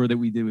the tour that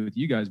we did with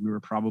you guys, we were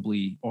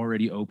probably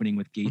already opening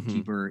with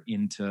Gatekeeper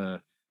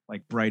into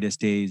like Brightest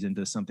Days,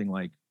 into something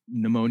like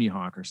Pneumonia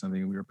Hawk or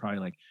something. We were probably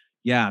like,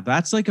 yeah,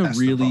 that's like a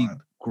really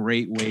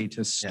great way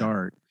to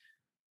start.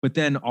 But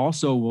then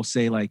also we'll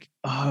say like,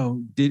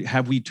 oh,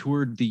 have we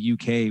toured the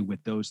UK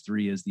with those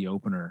 3 as the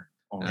opener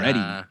already?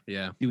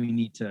 Do we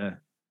need to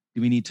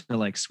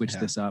like switch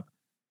this up?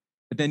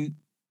 But then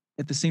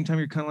at the same time,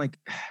 you're kind of like,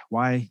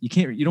 why? You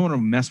don't want to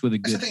mess with a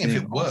good thing.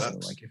 If it works.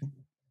 Also, like,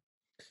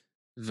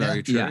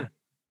 very true.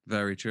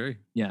 Very true.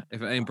 Yeah.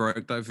 If it ain't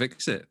broke, don't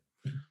fix it.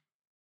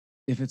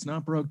 If it's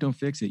not broke, don't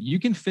fix it. You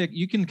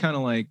can kind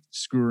of like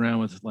screw around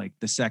with like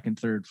the second,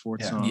 third,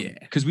 fourth song. Yeah.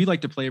 Because we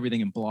like to play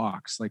everything in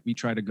blocks. Like we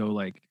try to go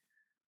like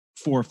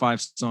 4 or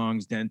 5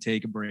 songs, then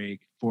take a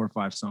break, 4 or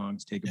 5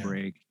 songs, take a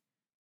break.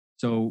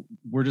 So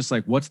we're just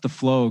like, what's the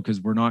flow?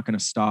 Because we're not going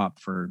to stop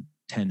for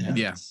 10 minutes.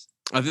 Yeah.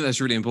 I think that's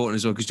really important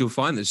as well, because you'll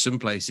find that some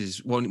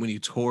places, when you're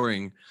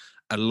touring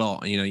a lot,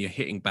 and, you know, you're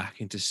hitting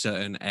back into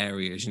certain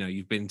areas, you know,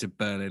 you've been to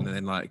Berlin, and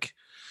then like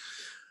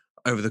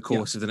over the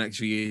course of the next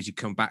few years, you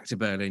come back to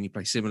Berlin, you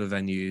play similar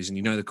venues, and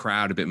you know the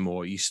crowd a bit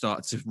more. You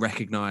start to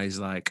recognize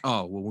like,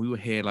 oh, well, we were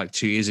here like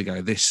 2 years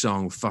ago. This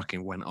song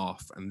fucking went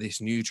off, and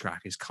this new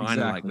track is kind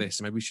of like this.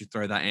 So maybe we should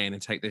throw that in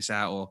and take this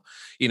out, or,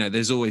 you know,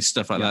 there's always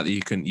stuff like that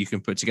you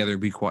can put together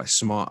and be quite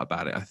smart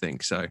about it, I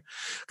think. So,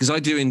 because I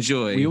do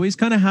enjoy. We always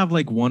kind of have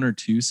like 1 or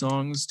 2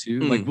 songs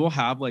too. Like we'll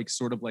have like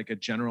sort of like a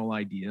general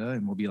idea,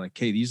 and we'll be like,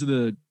 okay, these are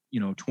the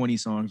 20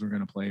 songs we're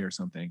gonna play or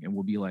something, and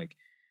we'll be like,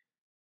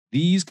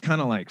 these kind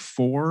of like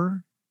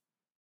 4,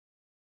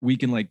 we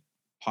can like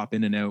pop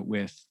in and out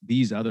with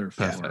these other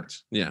 4.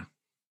 Yeah.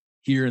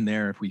 Here and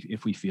there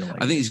if we feel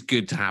like I think it's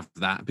good to have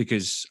that,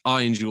 because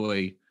I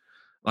enjoy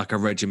like a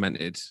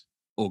regimented,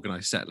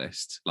 organized set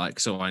list. Like,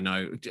 so I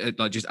know,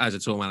 like, just as a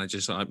tour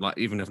manager, so I'm like,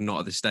 even if not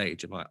at the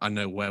stage, I'm like, I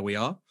know where we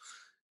are.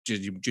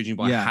 Judging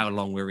by how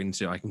long we're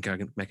into, I can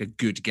make a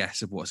good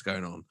guess of what's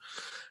going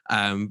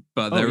on.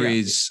 But there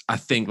is, I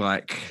think,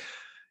 like,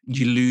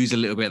 you lose a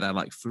little bit of that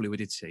like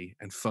fluidity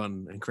and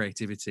fun and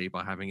creativity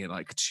by having it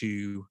like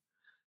too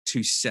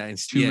set in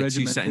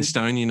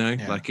stone, you know.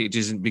 Like it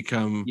doesn't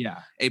become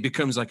it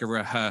becomes like a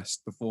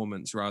rehearsed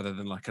performance rather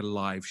than like a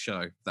live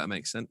show, if that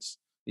makes sense.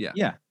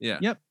 Yep,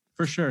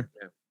 for sure.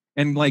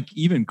 And like,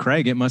 even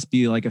Craig, it must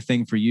be like a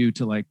thing for you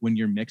to like, when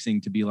you're mixing,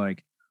 to be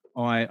like,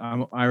 oh, I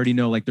already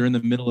know, like, they're in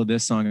the middle of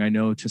this song, I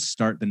know to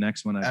start the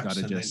next one I've got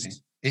to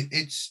just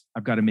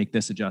I've got to make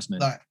this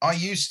adjustment. Like, I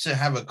used to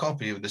have a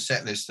copy of the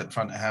set list at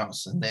front of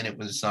house, and then it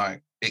was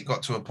like, it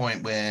got to a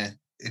point where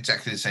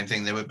exactly the same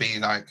thing. There would be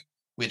like,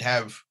 we'd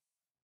have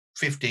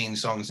 15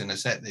 songs in a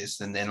set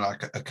list, and then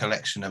like a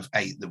collection of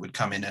 8 that would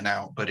come in and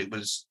out. But it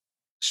was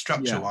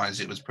structure-wise,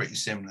 it was pretty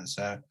similar.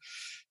 So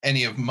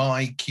any of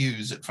my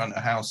cues at front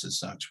of house as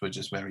such were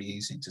just very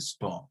easy to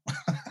spot.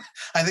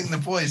 I think the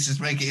boys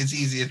just make it as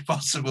easy as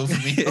possible for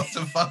me not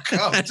to fuck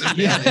up, to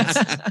be honest.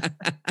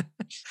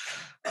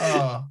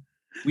 Oh,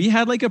 we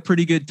had like a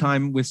pretty good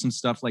time with some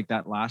stuff like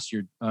that last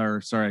year,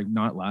 or sorry,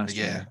 not last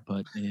year,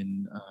 but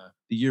in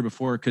the year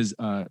before, because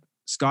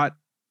Scott,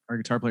 our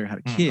guitar player, had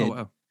a kid. Oh,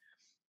 wow.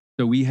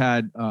 So we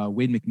had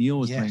Wade McNeil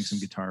was playing some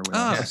guitar with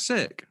us. Oh,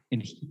 sick.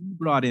 And he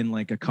brought in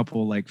like a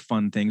couple like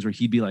fun things where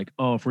he'd be like,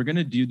 oh, if we're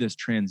gonna do this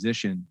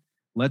transition,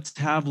 let's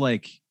have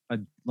like a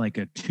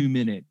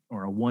 2-minute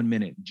or a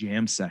 1-minute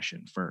jam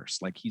session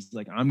first. Like, he's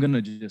like, I'm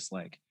gonna just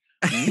like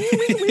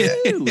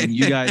and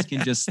you guys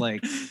can just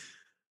like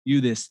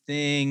do this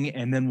thing,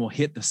 and then we'll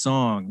hit the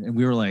song. And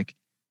we were like,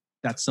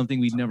 that's something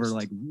we'd never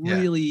like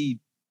really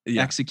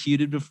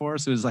executed before,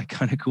 so it was like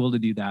kind of cool to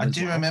do that. I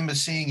do remember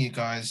seeing you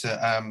guys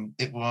at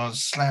it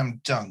was Slam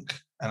Dunk,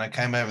 and I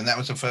came over, and that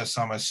was the first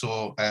time I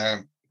saw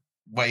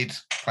Wade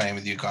playing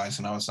with you guys,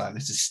 and I was like,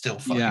 this is still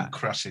fucking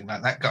crushing.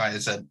 Like, that guy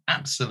is an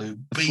absolute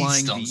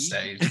beast on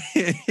stage.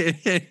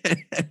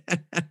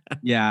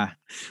 Yeah,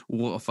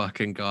 what a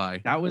fucking guy.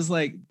 That was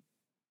like,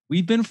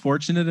 we've been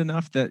fortunate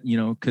enough that, you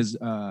know, because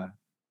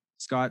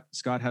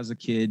Scott has a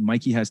kid,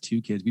 Mikey has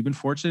 2 kids. We've been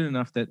fortunate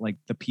enough that like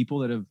the people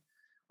that have,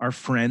 our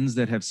friends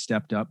that have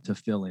stepped up to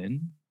fill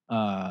in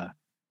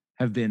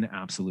have been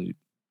absolute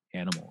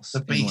animals.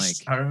 The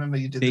Beast. I remember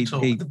you did the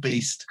talk with the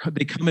Beast.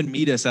 They come and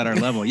meet us at our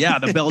level. Yeah,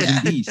 the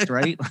Belgian Beast,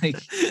 right?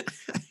 Like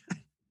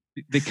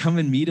they come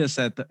and meet us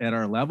at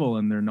our level,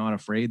 and they're not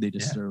afraid. They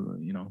just are,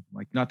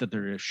 like, not that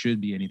there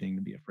should be anything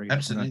to be afraid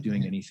of. We're not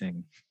doing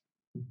anything,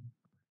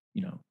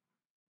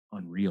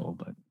 unreal,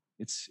 but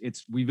it's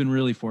we've been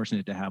really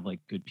fortunate to have like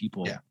good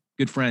people,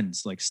 good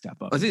friends, like step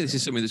up. I think this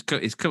is something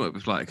it's come up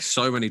with like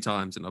so many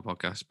times in our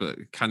podcast,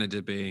 but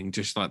Canada being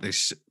just like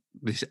this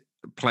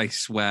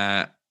place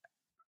where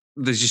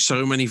there's just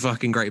so many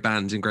fucking great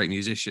bands and great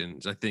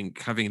musicians. I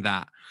think having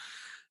that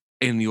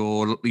in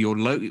your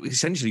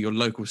essentially your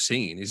local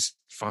scene is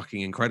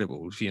fucking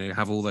incredible.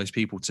 Have all those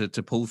people to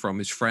pull from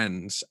as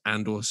friends,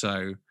 and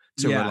also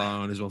to rely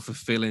on as well for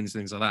fill-ins,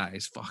 things like that.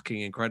 It's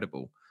fucking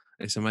incredible.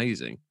 It's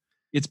amazing.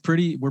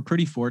 We're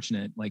pretty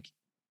fortunate. Like,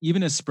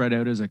 even as spread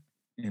out as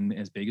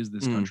as big as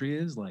this country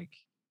is, like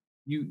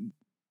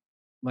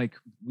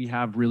we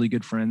have really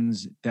good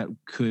friends that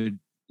could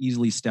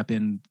easily step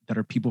in, that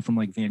are people from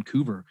like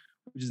Vancouver,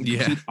 which is the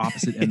complete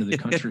opposite end of the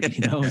country.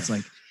 It's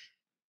like,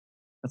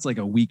 that's like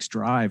a week's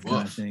drive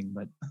kind of thing.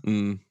 But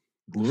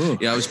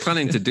I was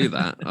planning to do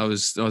that. I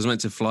was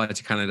meant to fly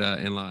to Canada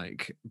in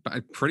like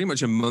pretty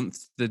much a month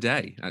the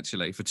day,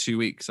 actually, for 2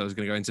 weeks. I was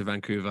going to go into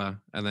Vancouver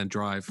and then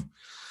drive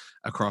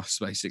across,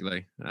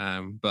 basically.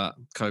 But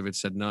COVID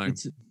said no.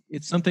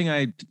 It's something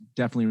I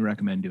definitely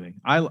recommend doing.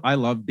 I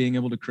love being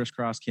able to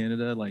crisscross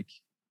Canada, like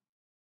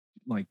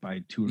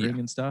by touring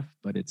and stuff.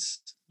 But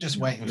it's just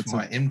waiting for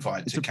my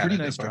invite to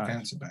Canada for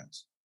Cancer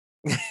Bats.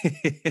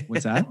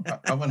 What's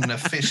that? I want an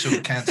official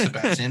Cancer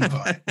Bats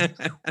invite.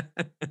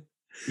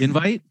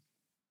 Invite?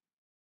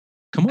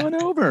 Come on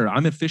over.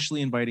 I'm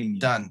officially inviting you.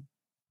 Done.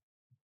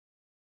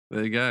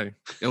 There you go.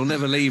 It'll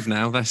never leave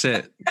now. That's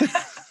it.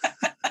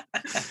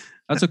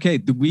 That's okay.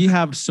 We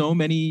have so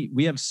many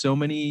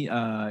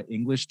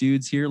English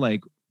dudes here.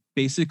 Like,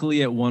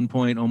 basically at one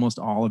point, almost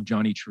all of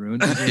Johnny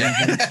Truant.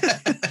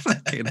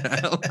 Fucking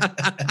hell.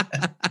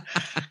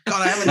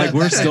 God, like,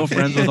 we're still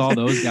friends with all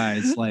those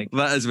guys. Like,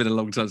 that has been a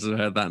long time since I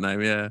heard that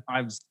name. Yeah.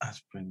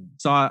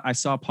 I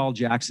saw Paul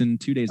Jackson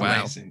 2 days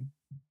ago.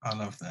 I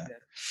love that.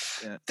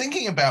 Yeah.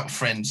 Thinking about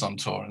friends on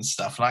tour and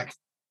stuff, like,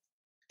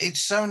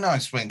 it's so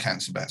nice when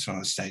Cancer Bats are on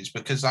the stage,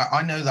 because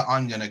I know that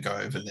I'm going to go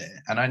over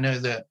there, and I know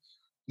that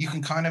you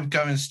can kind of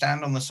go and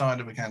stand on the side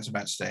of a Cancer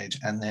Bats stage,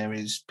 and there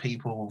is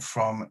people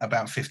from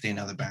about 15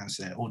 other bands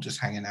there, all just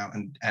hanging out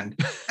and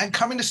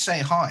coming to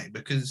say hi,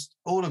 because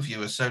all of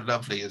you are so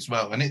lovely as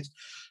well. And it's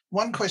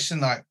one question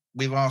that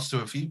we've asked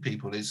to a few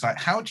people is like,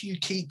 how do you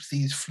keep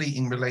these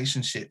fleeting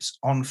relationships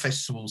on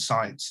festival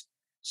sites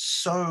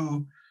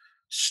so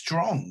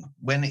strong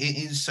when it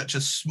is such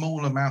a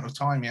small amount of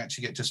time you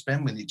actually get to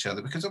spend with each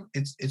other? Because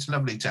it's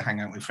lovely to hang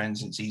out with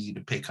friends, and it's easy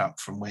to pick up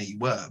from where you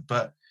were,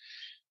 but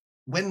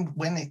when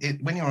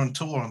you're on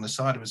tour on the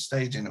side of a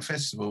stage in a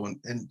festival,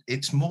 and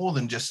it's more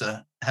than just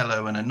a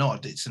hello and a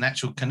nod, it's an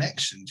actual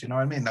connection. Do you know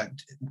what I mean? Like,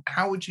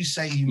 how would you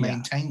say you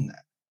maintain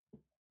that?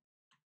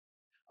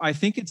 I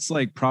think it's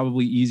like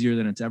probably easier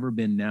than it's ever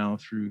been now,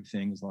 through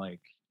things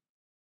like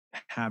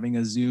having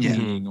a Zoom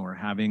meeting, or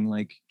having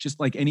like just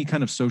like any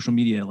kind of social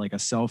media, like a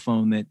cell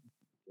phone that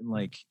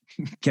like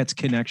gets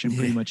connection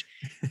pretty much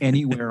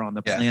anywhere on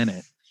the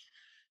planet.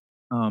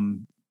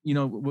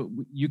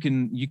 You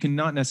can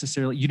not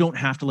necessarily, you don't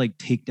have to like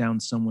take down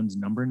someone's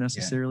number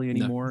necessarily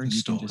anymore.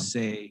 You can just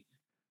say,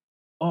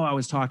 oh, I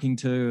was talking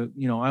to,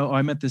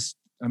 I met this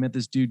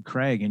dude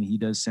Craig, and he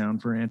does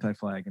sound for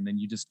Anti-Flag, and then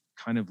you just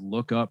kind of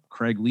look up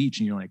Craig Leach,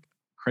 and you're like,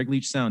 Craig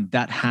Leach sound,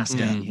 that has to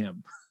be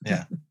him.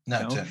 Yeah.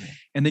 No, totally.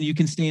 And then you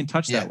can stay in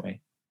touch that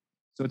way.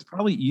 So it's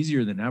probably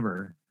easier than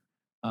ever.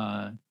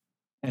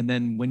 And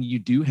then when you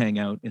do hang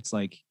out, it's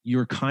like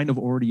you're kind of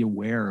already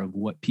aware of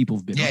what people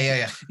have been up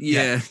to.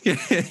 Yeah.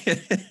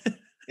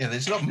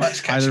 There's not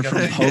much either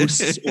from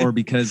posts or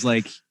because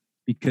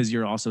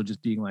you're also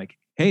just being like,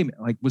 hey,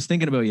 like, was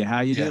thinking about you, how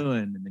you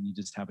doing? And then you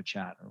just have a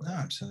chat. No,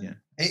 absolutely.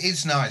 It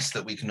is nice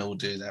that we can all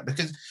do that,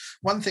 because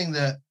one thing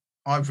that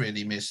I've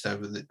really missed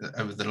over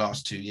the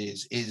last 2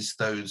 years is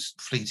those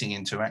fleeting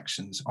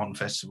interactions on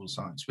festival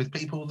sites with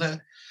people that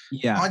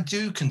I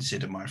do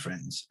consider my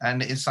friends.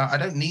 And it's like, I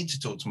don't need to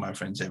talk to my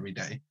friends every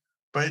day,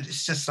 but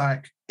it's just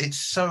like, it's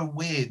so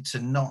weird to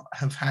not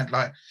have had,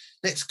 like,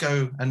 let's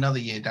go another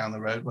year down the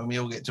road when we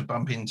all get to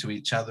bump into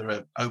each other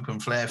at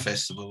Open Flare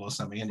Festival or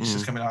something. And it's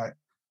just coming like,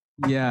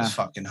 I'm just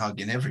fucking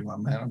hugging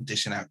everyone, man. I'm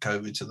dishing out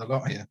COVID to the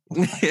lot here.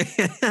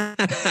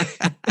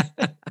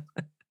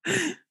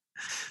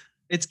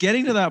 It's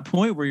getting to that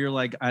point where you're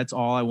like, that's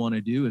all I want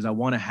to do, is I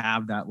want to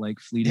have that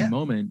like fleeting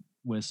moment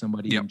with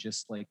somebody and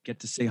just like get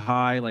to say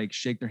hi, like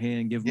shake their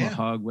hand, give them a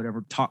hug,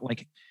 whatever, talk,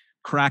 like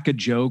crack a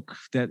joke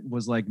that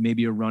was like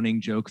maybe a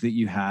running joke that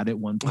you had at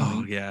one point.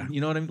 Oh, yeah.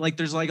 You know what I mean? Like,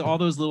 there's like all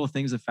those little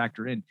things that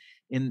factor in.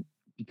 And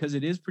because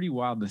it is pretty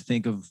wild to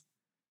think of,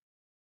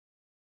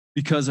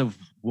 because of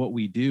what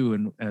we do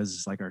and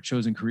as like our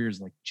chosen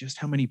careers, like just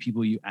how many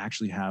people you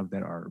actually have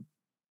that are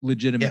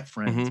legitimate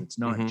friends. It's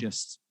not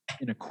just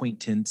an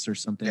acquaintance or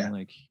something. Yeah.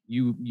 Like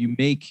you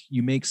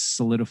make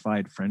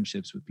solidified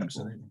friendships with people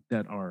Absolutely.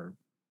 that are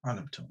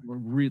 100%.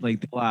 really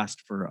like they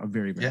last for a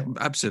very, very Yeah. long.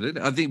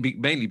 Absolutely. I think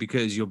mainly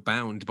because you're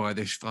bound by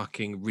this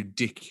fucking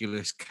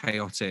ridiculous,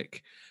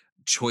 chaotic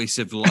choice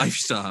of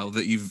lifestyle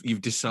that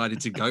you've decided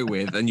to go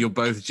with, and you're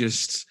both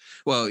just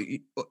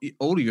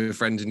all of your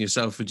friends and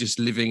yourself are just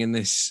living in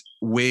this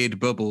weird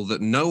bubble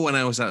that no one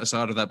else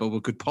outside of that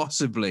bubble could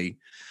possibly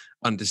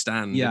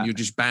understand. Yeah. And you're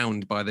just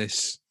bound by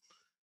this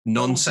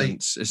Also,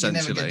 nonsense, you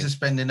essentially. never get to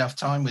spend enough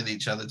time with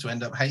each other to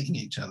end up hating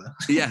each other.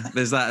 Yeah,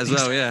 there's that as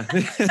well. Yeah.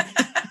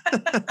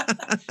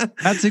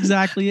 That's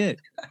exactly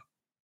it.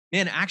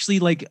 Man, actually,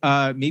 like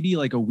maybe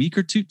like a week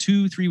or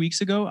 3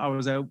 weeks ago, I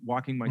was out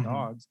walking my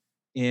dogs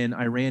and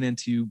I ran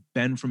into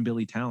Ben from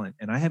Billy Talent.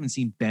 And I haven't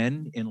seen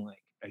Ben in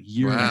like a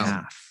year and a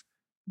half.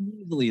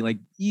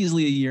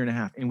 Easily a year and a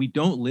half. And we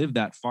don't live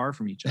that far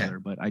from each other,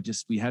 but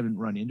we haven't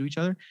run into each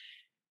other.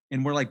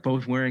 And we're like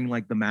both wearing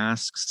like the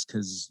masks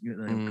because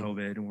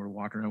COVID, and we're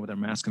walking around with our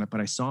mask on. But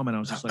I saw him and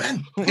I was just like,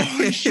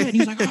 "Holy shit!" And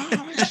he's like,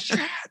 "Oh shit!"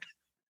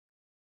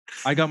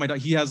 I got my dog.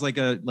 He has like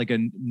a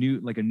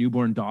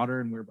newborn daughter,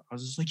 and I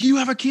was just like, "You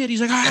have a kid?"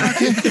 He's like, "I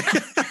have a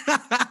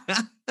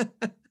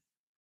kid."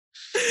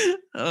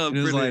 Oh, and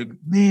it was like,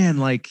 man,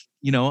 like,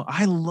 you know,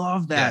 I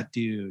love that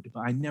dude.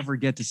 I never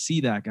get to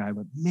see that guy,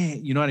 but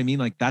man, you know what I mean?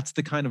 Like, that's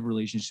the kind of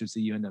relationships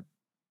that you end up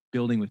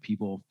building with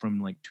people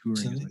from like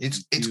touring.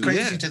 It's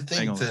crazy to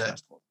think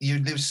that you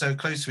live so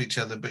close to each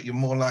other, but you're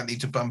more likely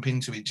to bump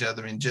into each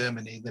other in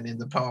Germany than in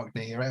the park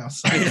near your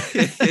house.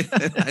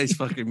 It's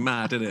fucking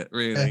mad, isn't it?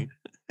 Really?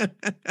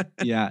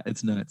 Yeah,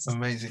 it's nuts.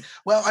 Amazing.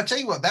 Well, I tell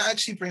you what, that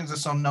actually brings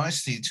us on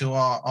nicely to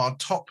our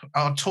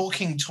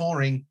talking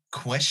touring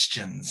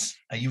questions.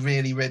 Are you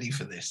really ready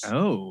for this?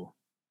 Oh,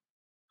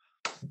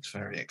 it's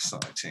very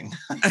exciting.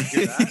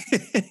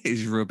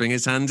 He's rubbing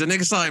his hands in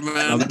excitement.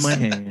 Rubbing my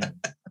hand.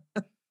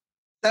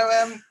 So,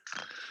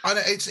 I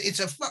know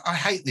I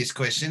hate this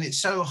question. It's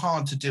so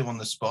hard to do on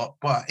the spot.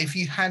 But if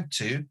you had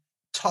to,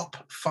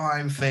 top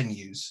 5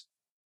 venues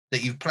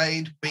that you've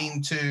played,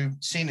 been to,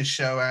 seen a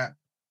show at,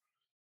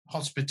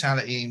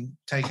 hospitality,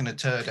 taken a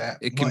turd at.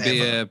 It can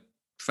be a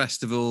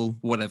festival,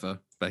 whatever,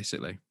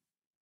 basically.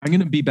 I'm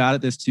gonna be bad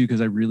at this too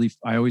because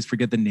I always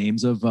forget the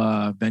names of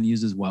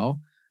venues as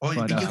well. Or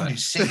you can do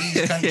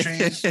cities,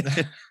 countries.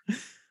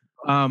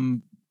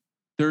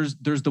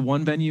 There's the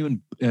one venue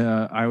and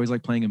I always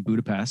like playing in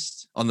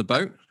Budapest. On the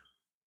boat?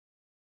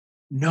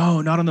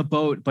 No, not on the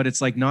boat, but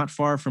it's like not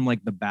far from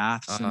like the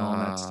baths and all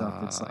that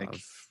stuff. It's like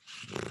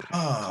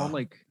called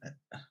like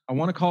I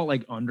want to call it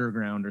like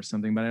underground or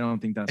something, but I don't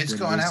think that's it's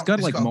got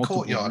like a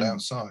courtyard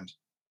outside.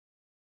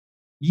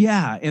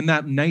 Yeah, and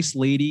that nice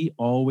lady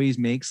always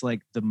makes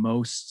like the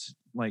most,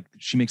 like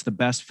she makes the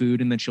best food,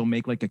 and then she'll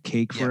make like a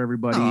cake for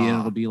everybody, and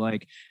it'll be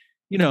like,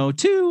 you know,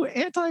 2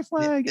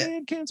 anti-flag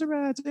and cancer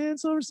bats and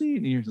silver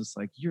seed, and you're just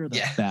like, you're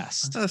the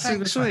best. That's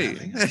super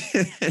sweet.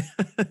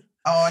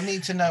 Oh, I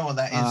need to know what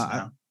that is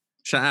now.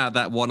 Shout out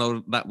that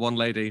one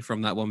lady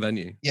from that one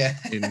venue. Yeah,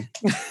 in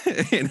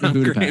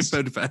Budapest.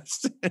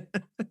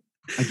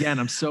 Again,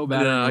 I'm so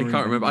bad. No, I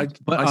can't remember.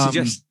 I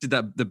suggested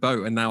that the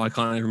boat, and now I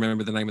can't even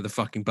remember the name of the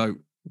fucking boat.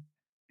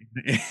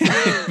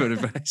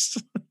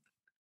 Budapest.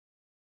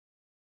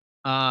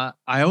 I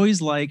always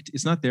liked.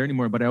 It's not there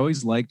anymore, but I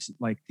always liked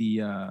like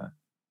the.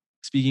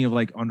 Speaking of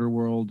like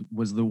Underworld,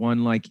 was the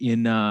one like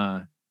in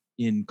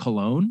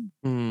Cologne.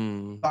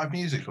 Live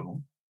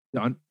musical.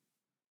 It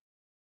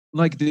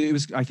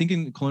was. I think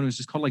in Cologne it was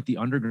just called like the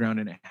Underground,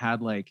 and it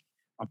had like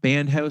a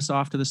band house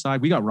off to the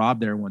side. We got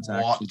robbed there once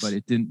actually, but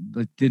it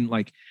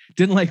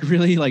didn't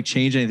really like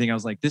change anything. I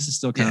was like, this is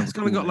still kind of. It's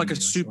kind of got like a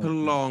super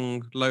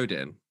long load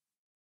in.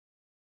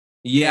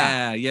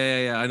 Yeah.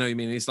 I know what you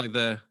mean. It's like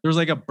there was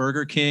like a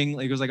Burger King.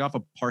 Like it was like off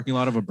a parking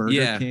lot of a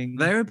Burger King.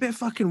 They're a bit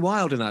fucking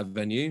wild in that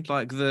venue.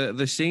 Like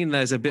the scene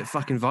there's a bit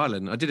fucking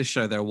violent. I did a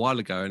show there a while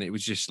ago, and it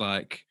was just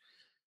like,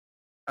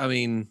 I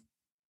mean,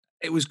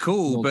 it was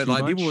cool, but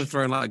like people were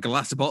throwing like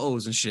glass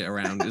bottles and shit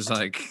around. It was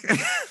like,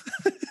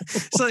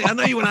 it's like, I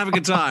know you want to have a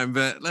good time,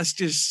 but let's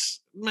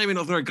just maybe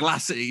not throw a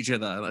glass at each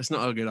other. That's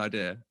not a good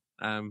idea.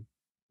 You're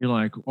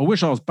like, I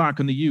wish I was back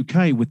in the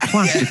UK with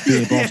plastic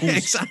beer bottles.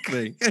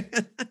 Exactly.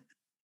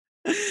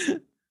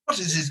 What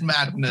is this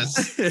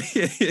madness?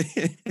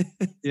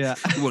 Yeah.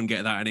 You wouldn't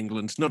get that in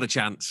England. Not a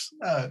chance.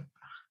 No.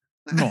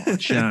 Not a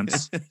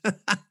chance.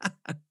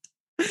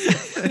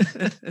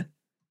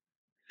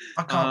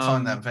 I can't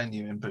find that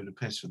venue in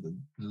Budapest for the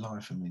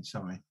life of me.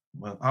 Sorry.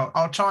 Well,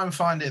 I'll try and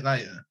find it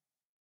later.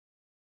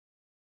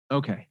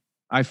 Okay.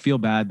 I feel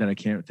bad that I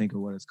can't think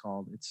of what it's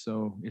called. It's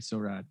so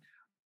rad.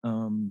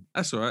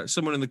 That's all right.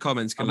 Someone in the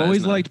comments can I've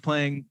always liked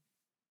playing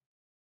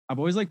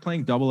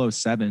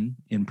 007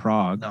 in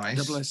Prague.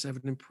 Nice.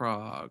 007 in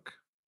Prague.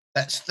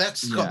 That's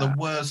got the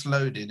worst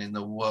loading in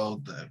the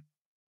world though.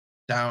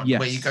 Down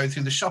where you go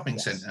through the shopping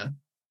center.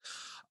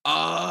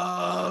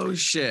 Oh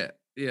shit.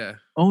 Yeah.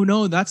 Oh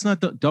no, that's not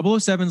the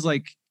 007's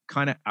like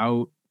kind of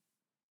out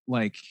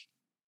like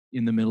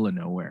in the middle of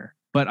nowhere.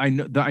 But I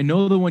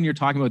know the one you're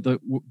talking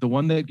about, the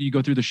one that you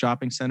go through the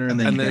shopping center and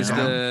then there's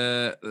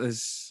down,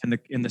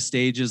 and the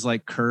stage is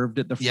like curved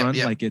at the front,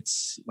 like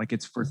it's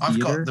for theater. I've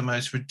got the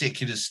most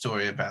ridiculous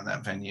story about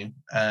that venue.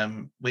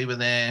 We were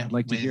there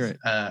with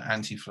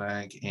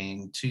Anti-Flag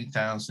in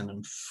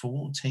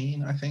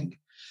 2014, I think,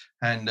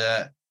 and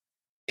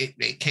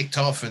it kicked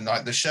off, and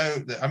like the show.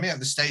 The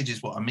stage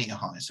is a meter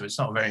high, so it's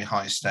not a very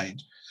high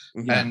stage.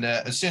 Yeah. And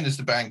as soon as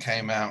the band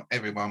came out,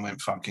 everyone went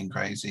fucking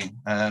crazy.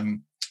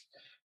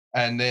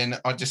 And then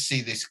I just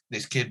see this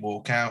kid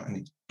walk out, and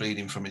he's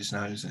bleeding from his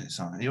nose, and it's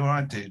like, "You all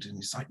right, dude?" And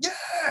he's like, "Yeah!"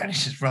 And he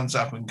just runs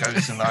up and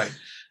goes and like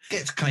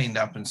gets cleaned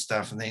up and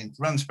stuff, and then he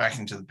runs back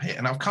into the pit.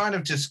 And I'm kind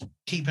of just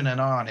keeping an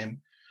eye on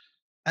him.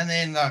 And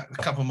then like a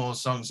couple more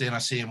songs in, I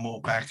see him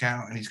walk back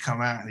out, and he's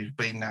come out, and he's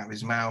bleeding out of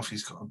his mouth.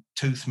 He's got a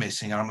tooth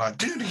missing, and I'm like,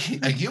 "Dude,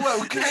 are you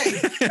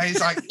okay?" And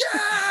he's like,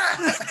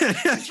 "Yeah!"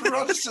 Just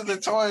runs to the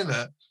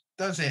toilet.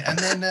 Does it, and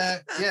then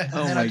I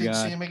didn't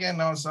see him again.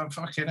 I was like,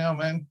 "Fucking hell,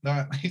 man!"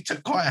 Like, he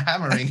took quite a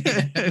hammering.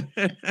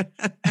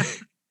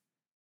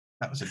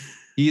 That was it.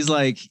 He's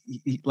like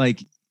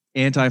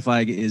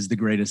Anti-Flag is the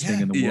greatest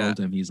thing in the world,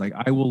 and he's like,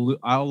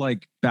 I'll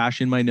like bash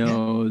in my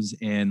nose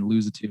and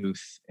lose a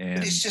tooth, and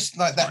but it's just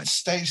like that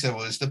stage there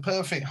was the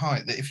perfect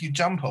height that if you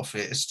jump off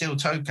it, a steel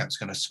toe cap's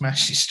going to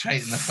smash you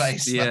straight in the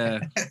face.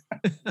 Yeah.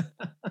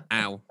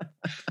 Ow.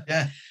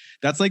 Yeah.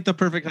 That's like the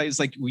perfect height. It's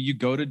like when you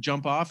go to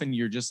jump off and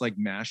you're just like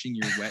mashing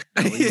your wet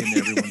belly in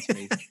everyone's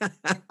face.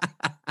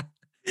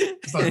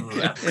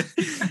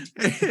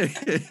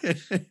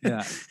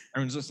 Yeah.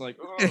 Everyone's just like,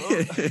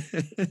 oh.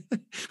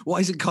 Why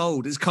is it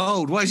cold? It's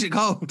cold. Why is it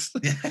cold?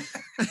 Do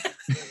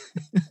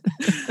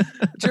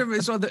you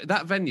remember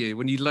that venue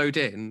when you load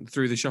in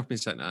through the shopping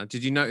centre?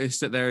 Did you notice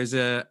that there is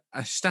a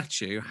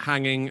statue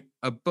hanging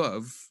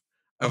above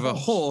of a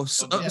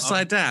horse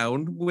upside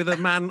down with a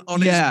man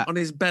on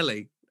his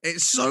belly?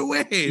 It's so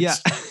weird. Yeah.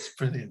 It's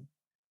brilliant.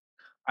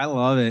 I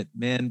love it,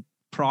 man.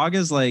 Prague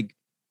is like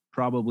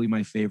probably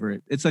my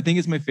favorite. I think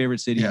it's my favorite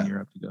city in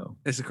Europe to go.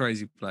 It's a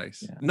crazy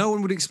place. Yeah. No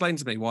one would explain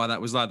to me why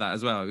that was like that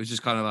as well. It was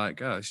just kind of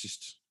like, oh,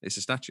 it's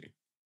a statue.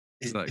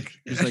 It's like,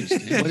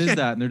 what is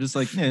that? And they're just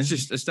like, it's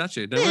just a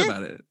statue. Don't worry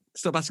about it.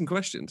 Stop asking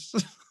questions.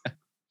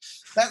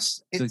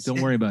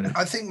 Don't worry about it.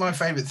 I think my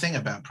favorite thing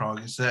about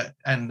Prague is that,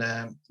 and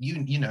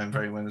you know him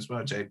very well as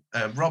well, Jay.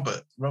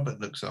 Robert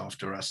looks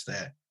after us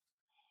there.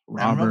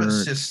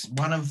 Robert's just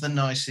one of the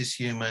nicest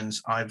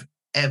humans I've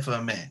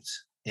ever met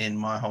in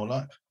my whole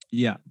life.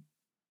 Yeah.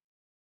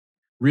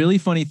 Really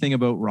funny thing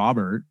about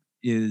Robert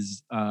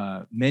is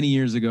many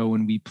years ago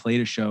when we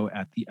played a show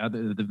at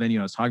the venue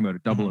I was talking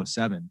about at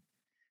 007,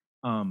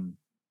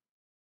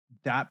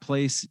 that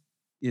place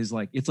is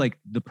like, it's like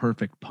the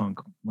perfect punk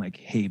like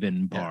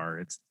haven bar.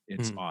 It's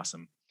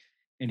awesome.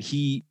 And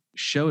he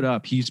showed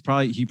up. He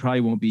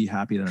probably won't be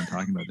happy that I'm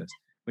talking about this,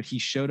 but he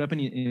showed up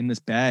in this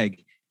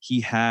bag.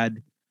 He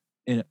had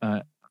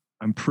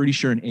I'm pretty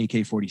sure an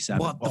AK-47.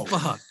 What the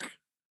fuck?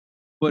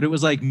 But it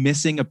was like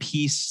missing a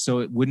piece, so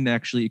it couldn't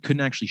actually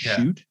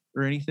shoot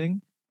or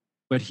anything.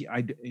 But he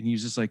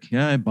was just like,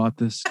 yeah, I bought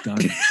this gun.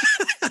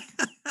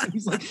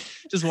 He's like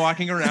just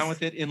walking around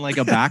with it in like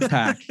a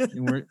backpack,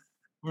 and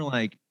we're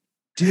like,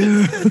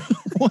 dude,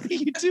 what do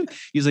you do?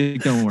 He's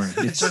like, don't worry,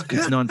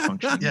 it's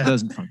non-functioning. It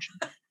doesn't function.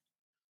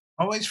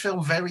 I always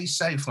feel very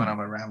safe when I'm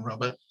around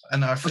Robert,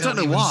 and I feel don't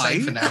know why.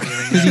 safer now.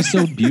 Because he's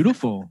so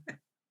beautiful.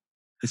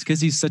 It's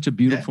because he's such a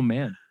beautiful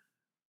man.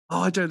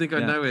 Oh, I don't think I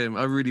know him.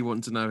 I really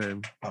want to know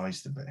him. Oh,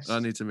 he's the best. I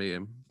need to meet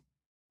him.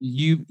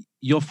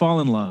 You'll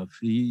fall in love.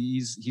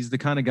 He's the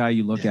kind of guy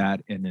you look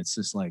at, and it's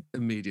just like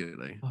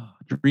immediately.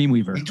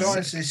 Dreamweaver. He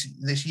drives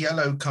this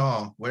yellow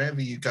car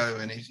wherever you go,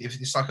 and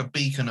it's like a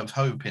beacon of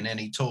hope in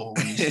any tour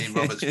when you see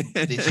Robert's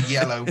this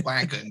yellow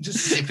wagon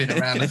just zipping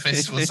around the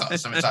festival site.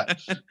 So it's like,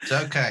 it's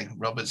okay,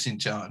 Robert's in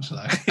charge.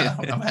 Like,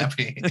 I'm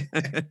happy.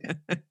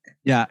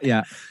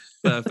 Yeah.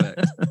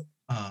 Perfect.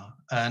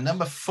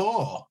 Number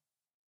 4.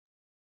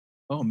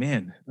 Oh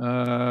man,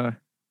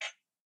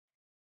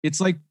 it's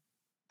like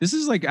this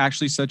is like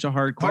actually such a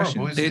hard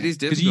question. It difficult is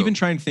because you even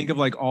try and think of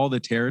like all the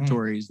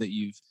territories that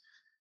you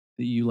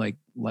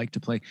like to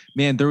play.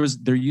 Man, there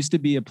used to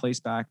be a place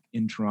back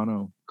in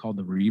Toronto called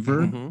the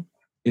Reaver. Mm-hmm.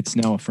 It's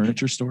now a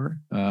furniture store,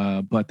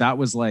 but that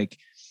was like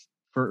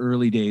for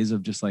early days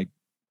of just like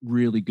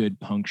really good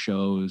punk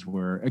shows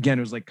where again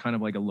it was like kind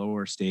of like a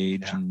lower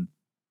stage and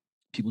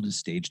people just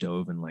stage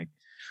dove and like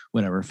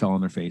whatever fell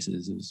on their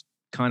faces. It was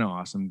kind of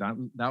awesome.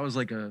 That was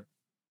like a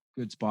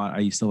good spot. I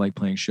used to like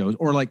playing shows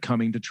or like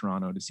coming to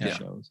Toronto to see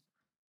shows.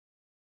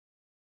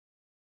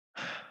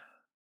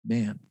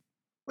 Man,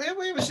 where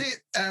was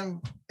it?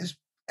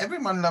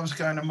 Everyone loves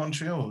going to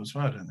Montreal as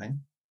well, don't they?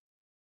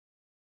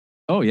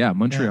 Oh yeah,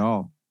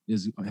 Montreal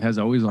has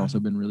always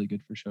also been really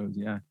good for shows.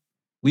 Yeah,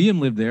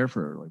 Liam lived there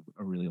for like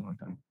a really long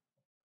time.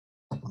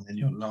 And then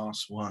your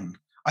last one.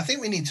 I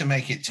think we need to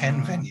make it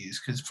 10 venues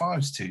because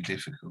 5's too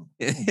difficult.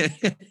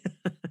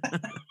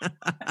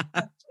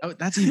 Oh,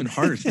 that's even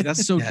harder.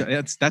 That's so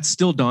that's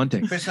still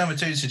daunting. Chris number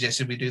 2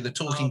 suggested we do the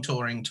Talking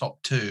Touring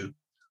top 2.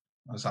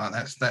 I was like,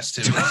 that's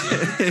too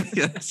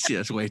easy.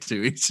 That's way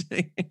too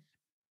easy.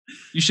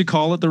 You should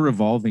call it the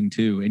revolving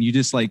too, and you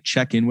just like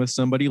check in with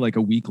somebody like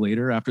a week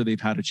later after they've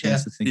had a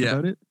chance to think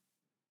about it.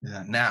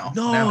 Yeah, now.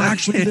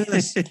 Actually,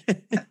 this.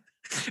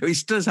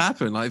 Which does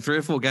happen. Like 3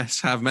 or 4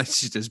 guests have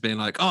messaged us being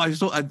like, "Oh, I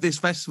just thought this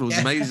festival was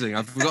amazing.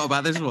 I forgot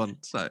about this one."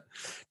 So,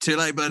 too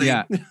late, buddy.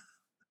 Yeah.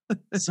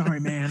 Sorry,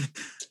 man.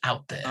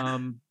 Out there.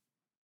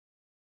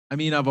 I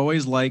mean, I've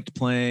always liked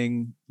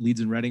playing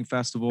Leeds and Reading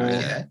Festival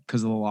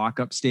because the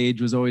lockup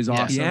stage was always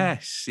awesome.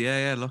 Yes,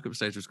 yeah. Lockup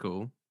stage was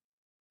cool.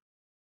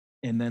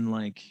 And then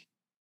like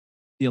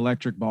the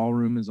Electric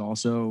Ballroom is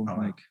also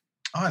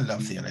I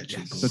love the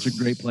Electric Ballroom. Such a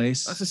great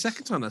place. That's the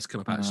second time that's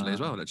come up actually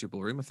as well. Electric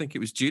Ballroom. I think it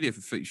was Julia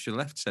from She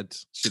Left said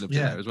she loved it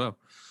there as well.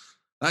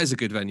 That is a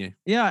good venue.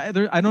 Yeah,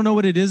 I don't know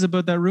what it is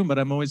about that room, but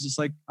I'm always just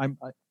like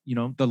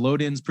the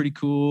load-in's pretty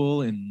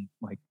cool and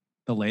like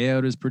the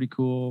layout is pretty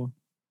cool.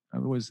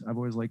 I've always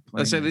liked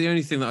playing. I'd say the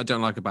only thing that I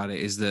don't like about it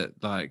is that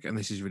and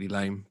this is really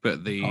lame,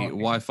 but the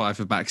Wi-Fi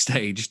for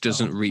backstage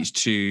doesn't reach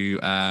to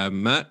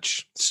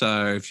merch.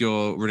 So if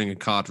you're running a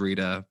card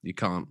reader, you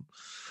can't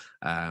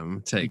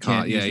take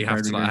card. Yeah, you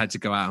have to. I had to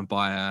go out and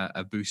buy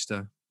a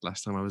booster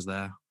last time I was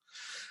there.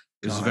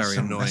 It was a very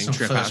annoying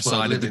trip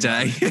outside of the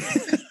day.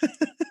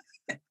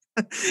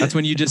 That's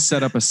when you just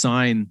set up a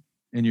sign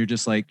and you're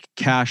just like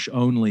cash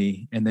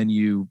only, and then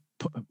you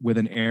put with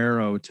an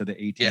arrow to the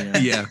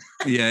ATM.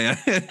 Yeah.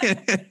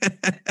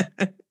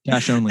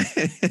 Cash only.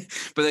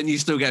 But then you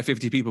still get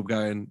 50 people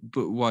going,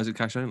 but why is it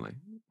cash only?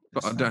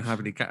 But I don't have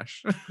any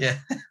cash. Yeah.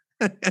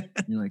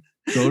 You're like,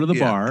 go to the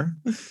bar,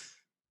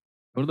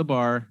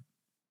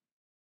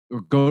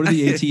 or go to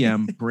the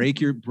ATM,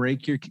 break your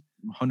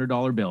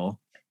 $100 bill,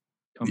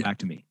 come back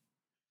to me.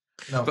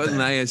 But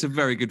no, it's a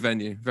very good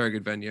venue,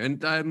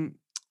 and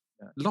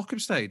lockup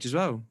stage as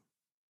well.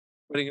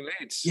 Wedding and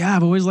Leeds. Yeah,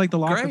 I've always liked the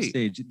lockup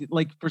stage.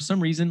 Like for some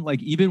reason, like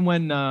even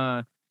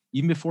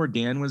before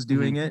Dan was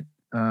doing it,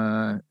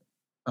 when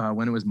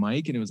it was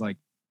Mike, and it was like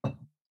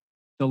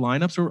the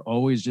lineups were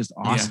always just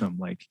awesome.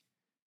 Like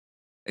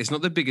it's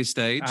not the biggest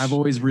stage. I've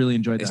always really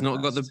enjoyed that. It's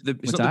not got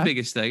the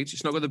biggest stage.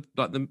 It's not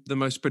got the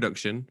most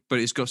production, but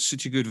it's got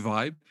such a good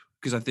vibe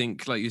because I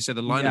think, like you said,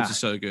 the lineups are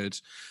so good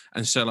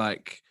and so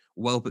like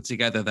well put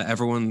together that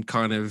everyone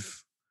kind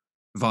of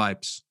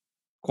vibes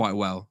quite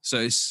well.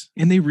 So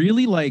and they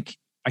really like.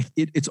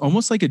 It's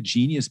almost like a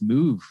genius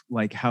move,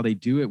 like how they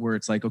do it, where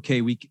it's like,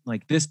 okay, we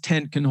like this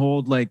tent can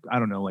hold like I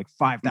don't know, like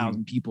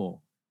 5,000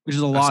 people, which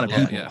is a lot of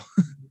people. Yeah.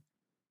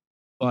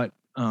 But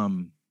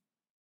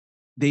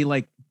they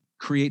like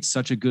create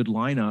such a good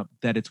lineup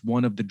that it's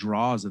one of the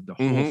draws of the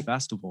whole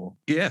festival.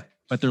 Yeah.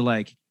 But they're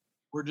like,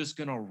 we're just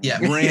gonna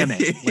ram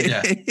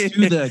it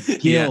to the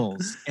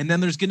gills, and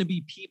then there's gonna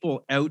be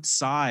people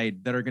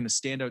outside that are gonna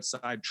stand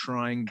outside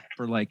trying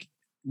for like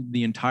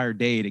the entire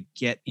day to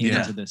get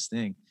into this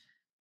thing.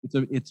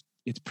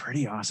 It's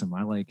pretty awesome.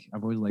 I've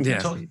always liked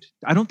that stage.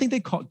 I don't think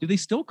do they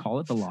still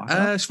call it the lockup?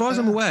 As far as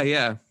I'm aware,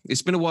 yeah.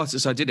 It's been a while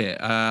since I did it.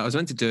 I was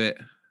meant to do it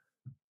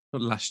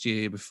last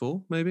year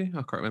before, maybe.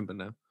 I can't remember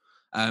now.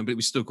 But it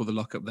was still called the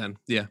lockup then.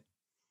 Yeah.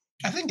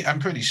 I'm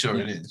pretty sure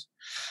it is.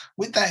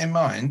 With that in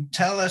mind,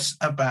 tell us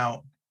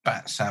about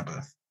Bat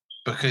Sabbath,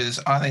 because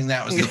I think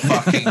that was the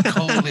fucking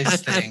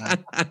coolest thing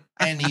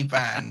any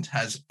band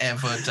has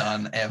ever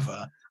done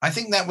ever. I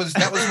think that was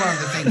one of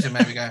the things that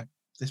made me go,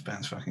 this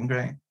band's fucking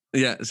great.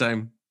 Yeah,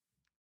 same.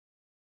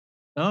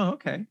 Oh,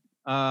 okay.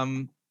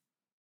 Do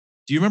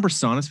you remember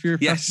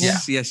Sonosphere Festival?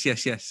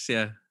 Yes.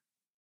 Yeah.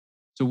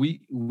 So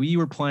we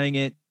were playing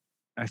it,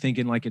 I think,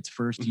 in like its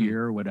first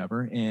year or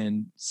whatever,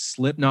 and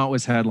Slipknot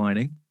was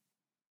headlining.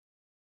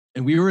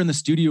 And we were in the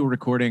studio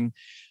recording,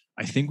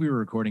 I think we were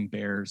recording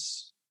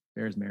Bears,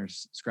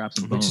 Mares, Scraps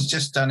and Bones. Which has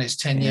just done its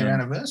 10-year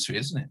anniversary,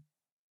 isn't it?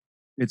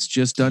 It's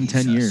just done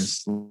 10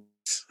 years.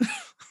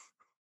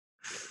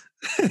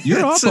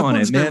 You're up on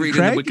it, man.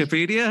 Reading Craig? the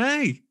Wikipedia,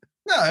 hey.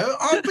 No,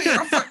 I'm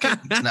fucking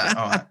no.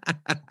 All right,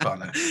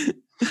 follow.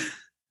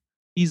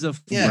 He's a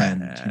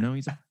friend, you know.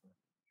 He's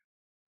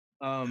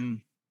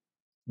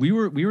we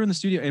were in the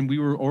studio and we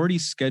were already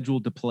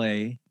scheduled to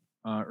play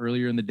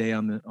earlier in the day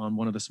on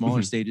one of the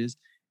smaller stages,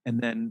 and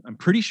then I'm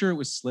pretty sure it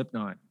was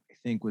Slipknot, I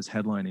think, was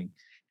headlining,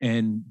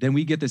 and then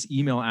we get this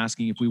email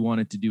asking if we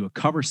wanted to do a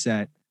cover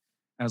set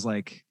as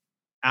like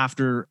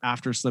after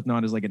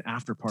Slipknot is like an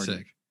after party.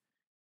 Sick.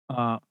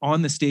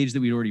 On the stage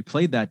that we'd already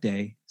played that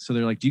day. So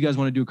they're like, do you guys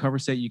want to do a cover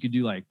set? You could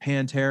do like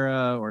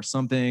Pantera or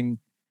something.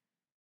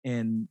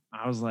 And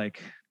I was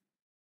like,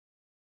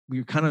 we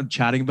were kind of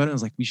chatting about it. I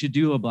was like, we should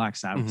do a Black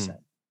Sabbath set.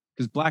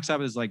 Because Black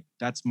Sabbath is like,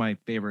 that's my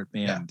favorite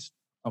band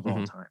of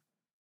all time.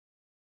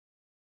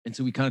 And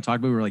so we kind of talked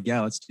about it. We were like,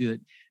 yeah, let's do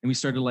it. And we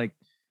started like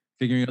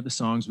figuring out the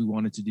songs we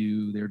wanted to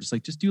do. They were just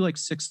like, just do like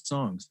 6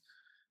 songs.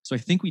 So I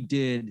think we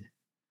did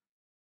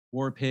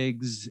War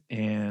Pigs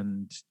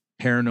and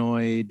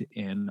Paranoid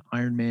and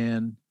Iron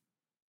Man.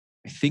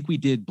 I think we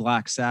did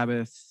Black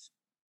Sabbath.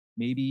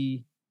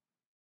 Maybe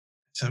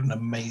it's an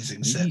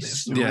amazing set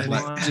list. Yeah,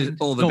 like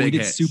all the big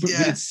hits. We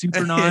did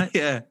Supernaut.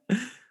 Yeah,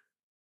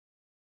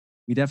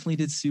 we definitely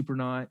did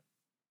Supernaut.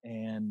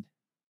 and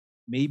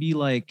maybe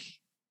like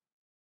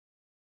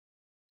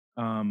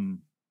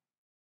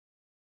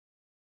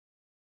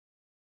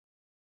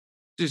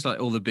just like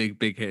all the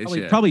big hits.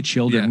 Probably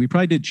Children. Yeah. We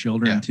probably did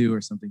Children too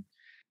or something.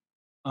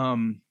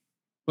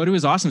 But it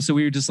was awesome. So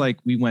we were just like,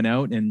 we went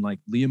out and like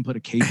Liam put a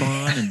cape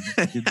on and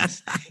did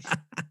this thing.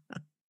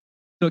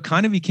 So it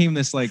kind of became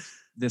this like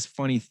this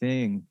funny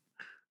thing.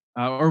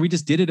 Or we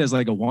just did it as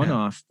like a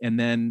one-off and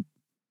then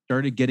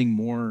started getting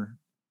more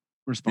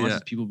responses. Yeah.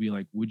 People be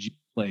like, would you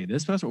play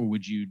this festival or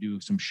would you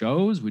do some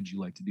shows? Would you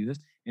like to do this?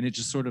 And it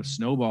just sort of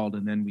snowballed.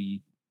 And then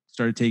we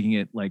started taking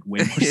it like way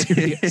more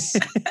serious.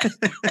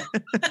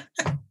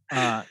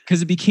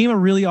 Because it became a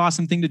really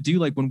awesome thing to do.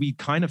 Like when we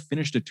kind of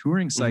finished a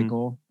touring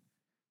cycle,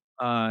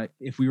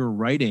 if we were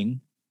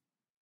writing,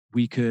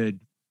 we could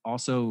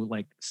also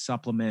like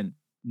supplement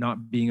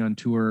not being on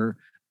tour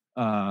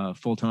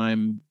full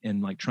time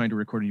and like trying to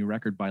record a new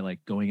record by like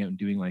going out and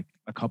doing like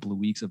a couple of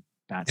weeks of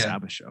Bad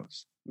Sabbath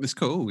shows. It's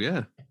cool,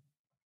 yeah.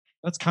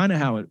 That's kind of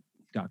how it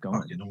got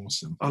going. Fucking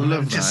awesome. I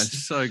love that.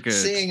 It's so good.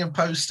 Seeing a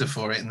poster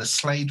for it in the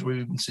Slade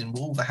rooms in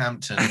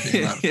Wolverhampton and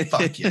being like,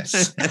 fuck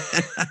yes.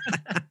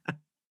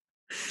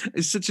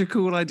 It's such a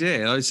cool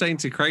idea. I was saying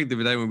to Craig the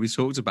other day when we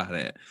talked about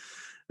it,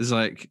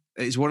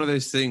 it's one of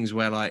those things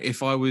where like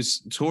if I was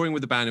touring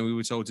with the band and we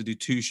were told to do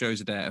 2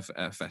 shows a day at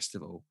a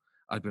festival,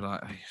 I'd be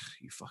like, "Are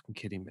you fucking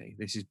kidding me?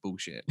 This is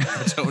bullshit.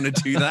 I don't want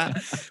to do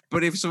that."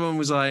 But if someone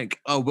was like,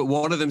 "Oh, but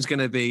one of them's going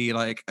to be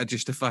like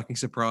just a fucking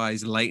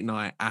surprise late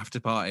night after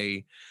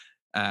party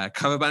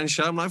cover band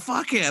show," I'm like,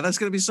 "Fuck yeah, that's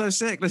going to be so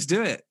sick. Let's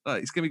do it.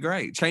 Like, it's going to be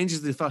great."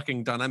 Changes the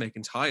fucking dynamic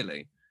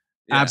entirely.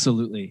 Yeah.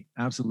 Absolutely.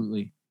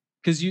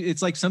 Because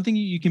it's like something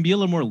you can be a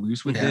little more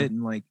loose with it,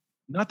 and like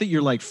not that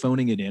you're like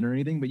phoning it in or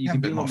anything, but you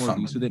can be a little more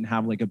loose with it and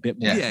have like a bit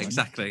more. Yeah, fun.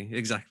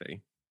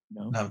 exactly. You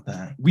know? Love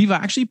that. We've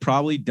actually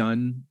probably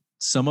done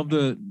some of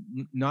the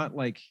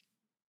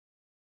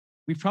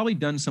we've probably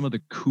done some of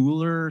the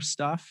cooler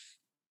stuff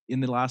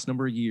in the last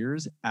number of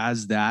years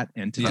as that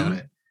entity.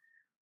 Yeah.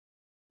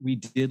 We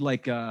did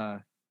like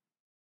was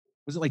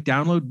it like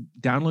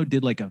download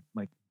did like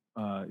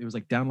it was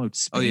like Download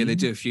Spain. Oh yeah, they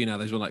do a few now.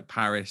 There's one like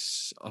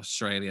Paris,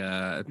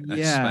 Australia,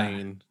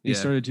 Spain. They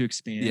started to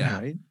expand,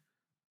 right?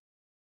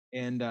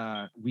 And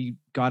we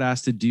got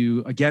asked to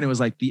do, again, it was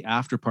like the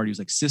after party. It was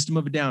like System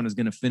of a Down is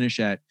going to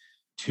finish at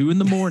 2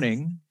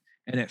 a.m.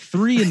 and at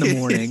 3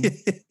 a.m,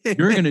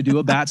 you're going to do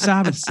a Bad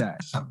Sabbath set.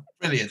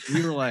 Brilliant.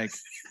 We were like,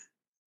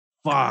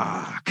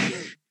 fuck.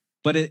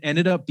 But it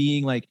ended up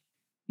being like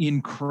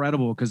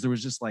incredible because there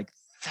was just like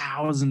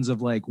thousands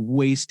of like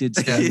wasted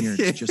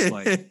Spaniards just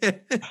like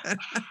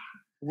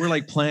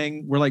we're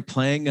playing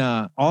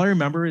all I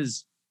remember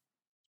is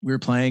we were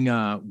playing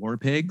War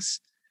Pigs,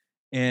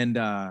 and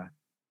I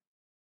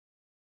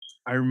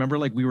remember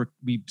like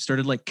we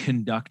started like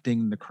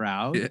conducting the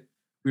crowd.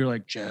 We were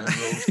like,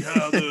 "Generals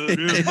gathered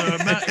in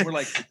the mat," and we're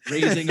like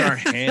raising our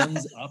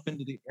hands up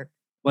into the air,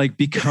 like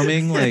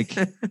becoming like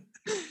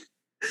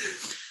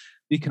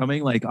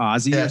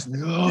Ozzy.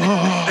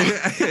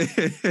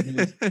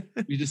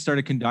 We just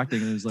started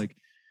conducting, and it was like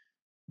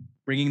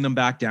bringing them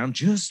back down,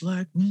 just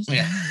like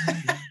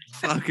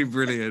fucking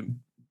brilliant.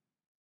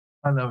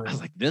 I love it. I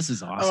was like, "This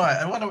is awesome." All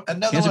right,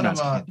 another one of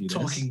our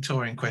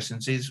touring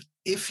questions is: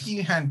 if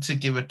you had to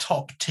give a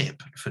top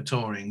tip for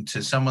touring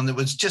to someone that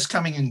was just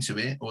coming into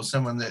it, or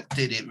someone that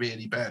did it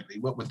really badly,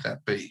 what would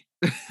that be?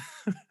 I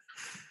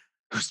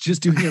was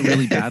just doing it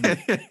really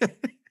badly.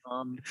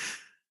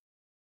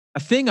 A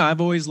thing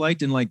I've always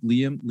liked, and like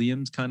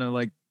Liam's kind of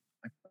like,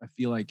 I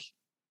feel like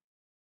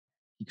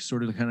he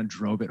sort of kind of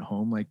drove it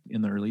home. Like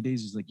in the early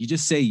days, he's like, you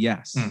just say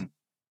yes.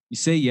 You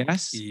say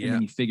yes, and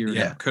then you figure it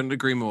out. Couldn't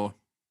agree more.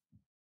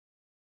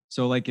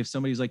 So like if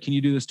somebody's like, can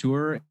you do this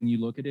tour? And you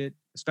look at it,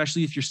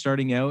 especially if you're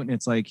starting out and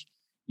it's like,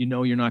 you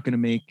know, you're not going to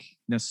make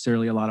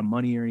necessarily a lot of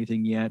money or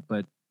anything yet,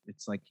 but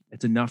it's like,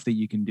 it's enough that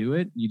you can do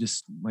it. You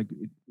just like,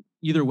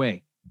 either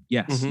way,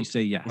 yes, you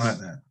say yes. Like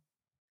that.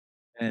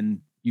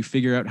 And you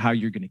figure out how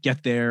you're going to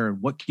get there or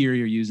what gear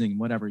you're using,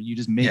 whatever. You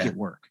just make it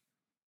work.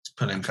 It's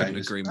pulling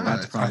favors.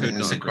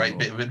 That's a great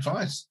bit of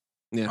advice.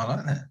 Yeah. I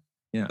like that.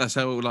 Yeah. That's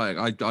how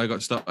like I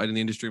got started in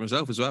the industry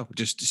myself as well.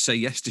 Just to say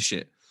yes to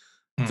shit.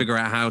 Figure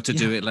out how to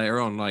do it later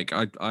on. Like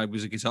I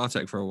was a guitar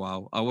tech for a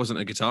while. I wasn't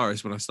a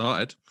guitarist when I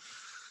started.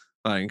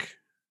 Like,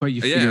 but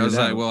you I was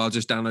like, well, I'll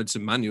just download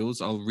some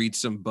manuals. I'll read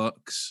some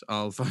books.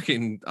 I'll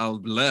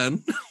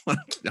learn.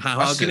 How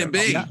hard can it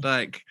be? Yeah.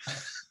 Like,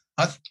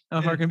 how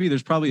hard can it be?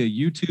 There's probably a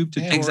YouTube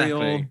tutorial.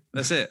 Exactly.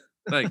 That's it.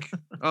 Like,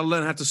 I'll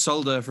learn how to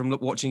solder from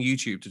watching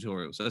YouTube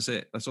tutorials. That's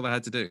it. That's all I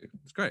had to do.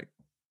 It's great.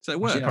 So it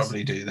works. I should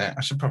probably do that.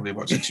 I should probably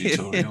watch a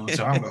tutorial.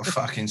 So I've got a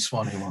fucking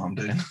swanny what I'm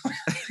doing.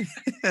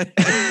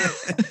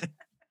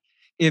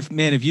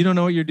 if you don't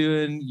know what you're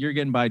doing, you're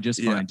getting by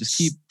just fine. Just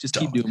keep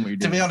doing what you're doing.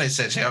 To be honest,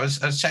 actually, I was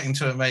chatting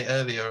to a mate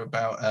earlier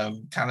about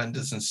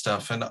calendars and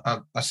stuff, and I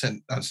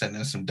sent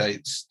her some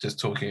dates, just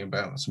talking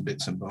about some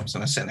bits and bobs,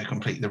 and I sent her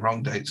completely the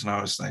wrong dates, and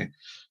I was saying,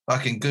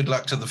 fucking good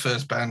luck to the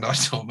first band I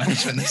saw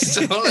mention this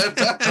is all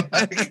about.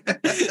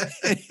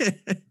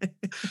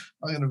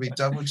 I'm going to be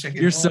double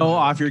checking. You're so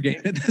off your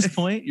game at this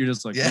point. You're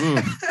just like, ooh.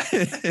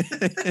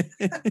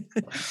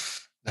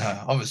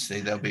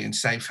 Obviously, they'll be in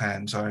safe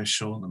hands, I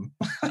assure them.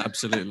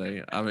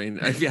 Absolutely. I mean,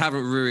 if you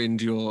haven't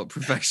ruined your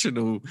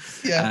professional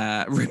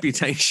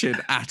reputation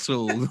at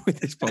all with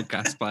this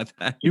podcast by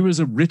then. Here was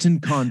a written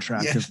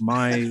contract of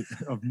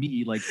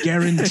me, like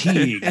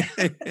guaranteeing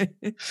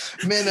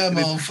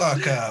minimal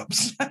fuck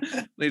ups.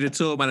 Need a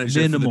tour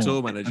manager for the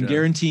tour manager. I'm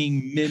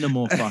guaranteeing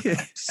minimal fuck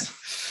ups.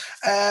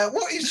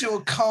 What is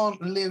your can't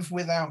live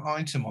without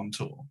item on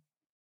tour?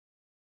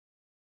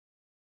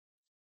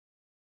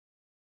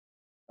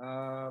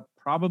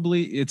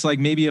 Probably it's like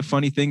maybe a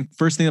funny thing.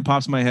 First thing that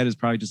pops in my head is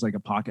probably just like a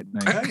pocket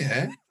knife. Oh,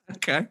 yeah.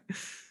 Okay.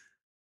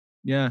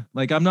 Yeah.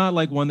 Like I'm not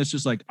like one that's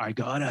just like, I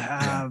gotta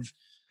have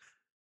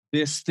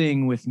this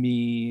thing with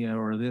me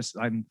or this.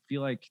 I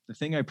feel like the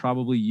thing I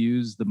probably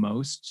use the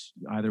most,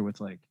 either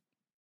with like,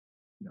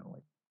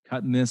 like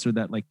cutting this or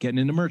that, like getting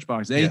into merch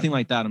box, anything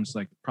like that. I'm just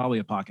like probably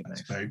a pocket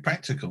knife. Very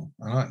practical.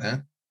 I like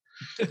that.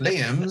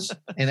 Liam's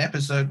in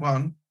episode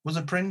 1 was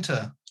a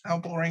printer. How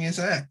boring is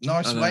that?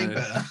 Nice, way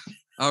better.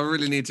 I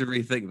really need to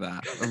rethink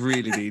that. I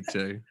really need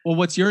to. Well,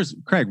 what's yours,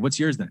 Craig? What's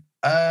yours then?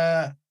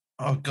 Oh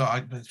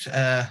God.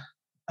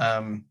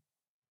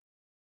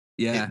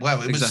 Yeah.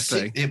 It was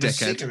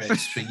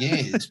cigarettes for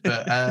years,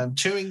 but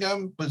chewing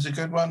gum was a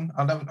good one.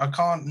 I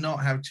can't not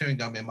have chewing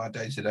gum in my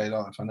day-to-day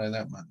life. I know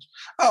that much.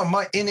 Oh,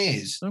 my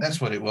in-ears. Okay.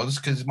 That's what it was,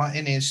 because my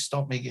in-ears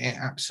stopped me getting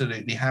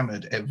absolutely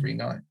hammered every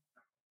night.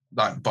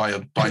 Like by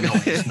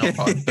noise, not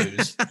by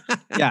booze.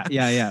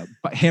 Yeah.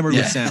 But hammered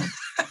with sound.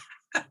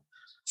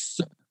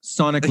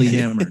 Sonically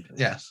hammered.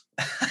 Yes.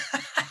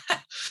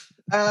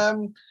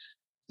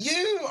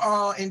 You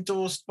are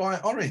endorsed by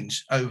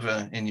Orange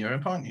over in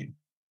Europe, aren't you?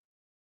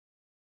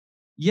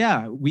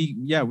 Yeah,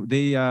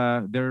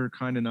 they're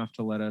kind enough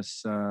to let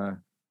us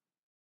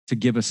to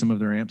give us some of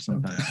their amps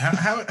sometimes.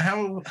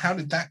 How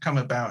did that come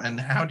about, and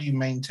how do you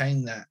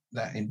maintain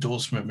that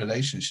endorsement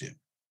relationship?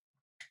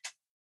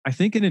 I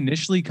think it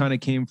initially kind of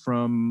came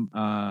from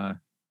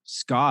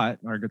Scott,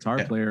 our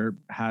guitar player,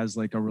 has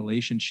like a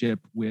relationship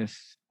with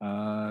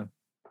the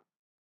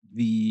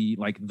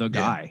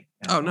guy.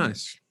 Oh,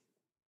 nice.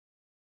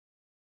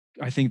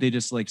 I think they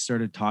just like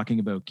started talking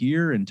about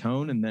gear and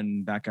tone, and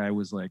then that guy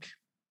was like,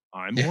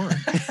 I'm Warren.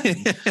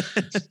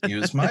 He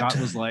was my Scott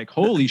was like,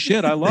 holy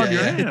shit, I love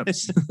your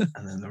amps.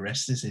 And then the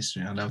rest is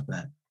history. I love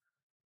that.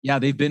 Yeah,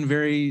 they've been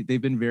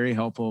very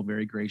helpful,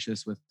 very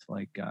gracious with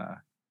like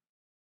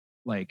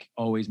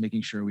always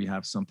making sure we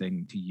have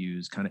something to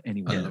use kind of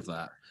anywhere. I love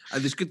that.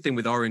 And this good thing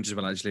with Orange as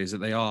well, actually, is that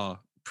they are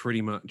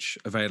pretty much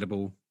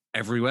available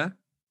everywhere.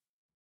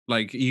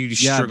 Like you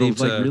struggle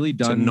to really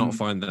to not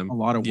find them. A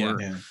lot of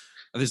work. Yeah.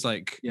 There's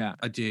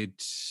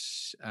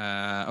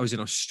I was in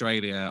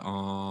Australia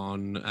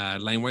on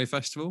Laneway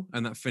Festival,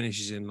 and that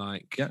finishes in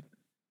I can't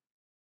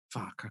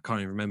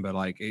even remember.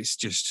 Like it's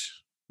just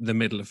the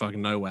middle of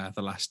fucking nowhere.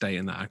 The last day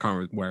in that, I can't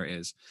remember where it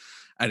is,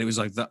 and it was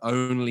like the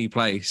only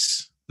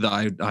place that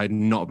I had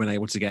not been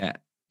able to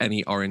get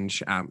any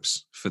Orange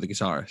amps for the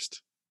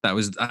guitarist. That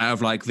was out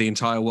of like the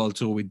entire world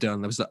tour we'd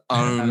done. That was the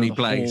only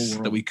place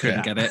that we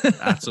couldn't get it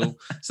at all.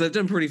 So they've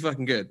done pretty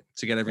fucking good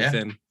to get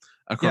everything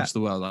across the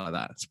world like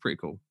that. It's pretty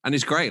cool. And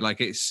it's great. Like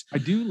I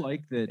do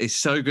like that. It's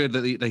so good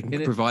that they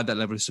can provide that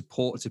level of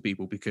support to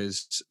people,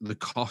 because the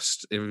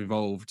cost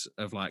involved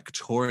of like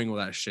touring all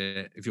that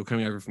shit, if you're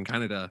coming over from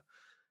Canada,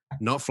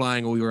 not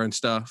flying all your own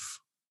stuff.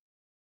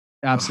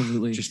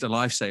 Absolutely. Just a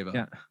lifesaver.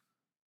 Yeah.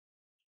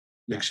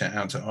 Big shout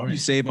out to Orange. You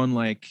save on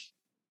like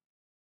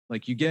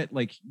you get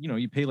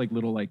you pay like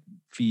little like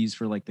fees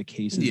for like the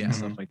cases and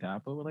stuff like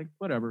that, but like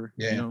whatever,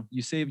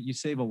 you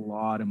save a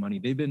lot of money.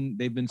 They've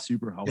been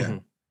super helpful.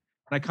 And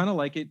I kind of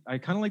like it. I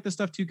kind of like the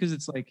stuff too, because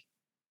it's like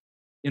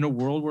in a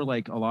world where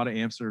like a lot of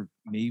amps are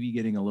maybe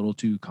getting a little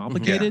too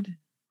complicated,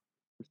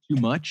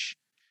 too much.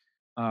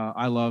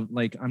 I love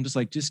I'm just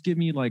like, just give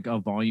me like a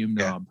volume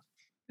knob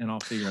and I'll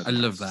figure it out. I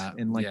love that.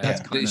 And like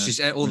that's kind of, it's just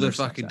all the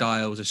fucking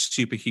dials are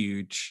super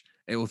huge.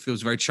 It all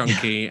feels very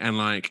chunky and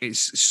like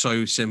it's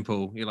so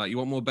simple. You're like, you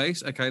want more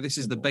bass? Okay, this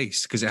is the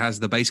bass because it has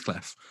the bass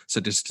clef.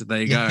 So just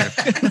there you go.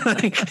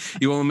 Like,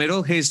 you want a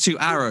middle? Here's 2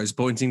 arrows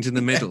pointing to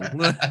the middle.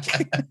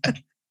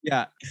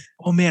 Yeah.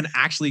 Oh man,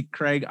 actually,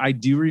 Craig, I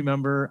do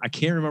remember. I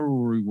can't remember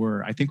where we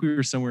were. I think we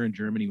were somewhere in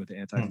Germany with the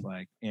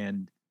anti-flag,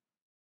 and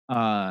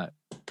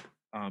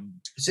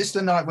is this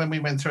the night when we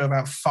went through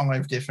about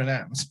 5 different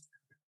amps?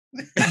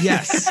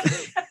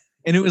 Yes.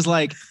 And it was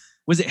like,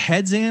 was it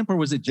Head's amp or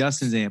was it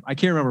Justin's amp? I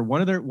can't remember.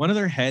 One of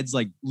their heads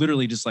like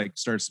literally just like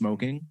started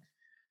smoking.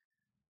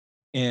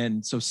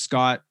 And so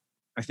Scott,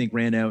 I think,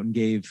 ran out and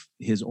gave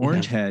his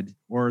orange head,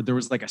 or there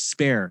was like a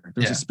spare.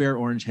 There was a spare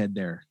orange head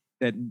there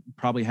that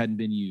probably hadn't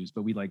been used,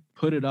 but we like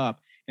put it up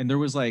and there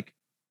was like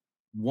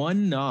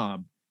one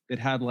knob that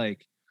had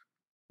like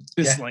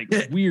this like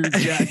weird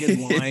jagged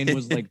line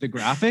was like the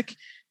graphic.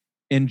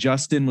 And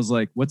Justin was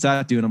like, "What's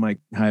that do?" And I'm like,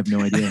 "I have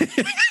no idea."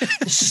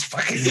 This is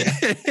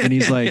fucking And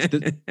he's like,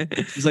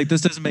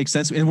 "This doesn't make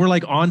sense." And we're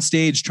like on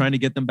stage trying to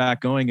get them back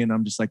going. And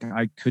I'm just like,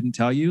 "I couldn't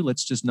tell you.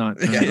 Let's just not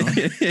turn it on."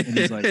 And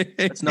he's like,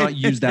 "Let's not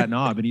use that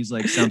knob." And he's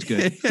like, "Sounds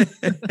good."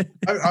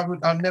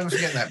 I'll never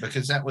forget that,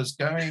 because that was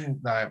going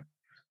like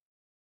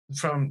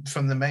from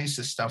the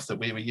Mesa stuff that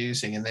we were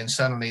using, and then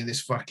suddenly this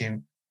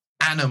fucking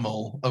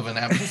animal of an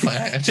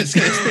amplifier just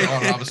gets put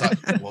on. I was like,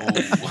 whoa,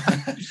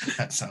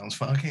 that sounds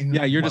fucking.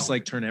 Yeah, you're just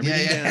like, turn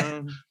everything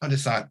down. I'm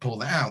just like, pull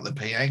that out the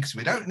PA, because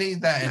we don't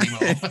need that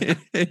anymore.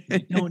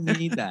 We don't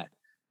need that.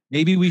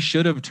 Maybe we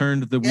should have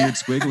turned the weird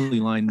squiggly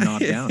line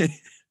knob down.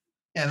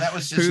 Yeah, that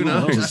was just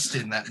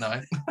Justin that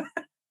night.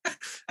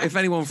 If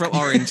anyone from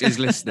Orange is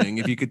listening,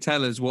 if you could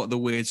tell us what the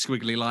weird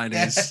squiggly line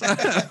is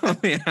on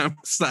the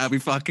amps, that'd be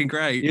fucking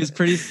great. It's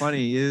pretty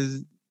funny.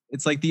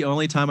 It's like the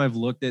only time I've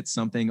looked at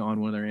something on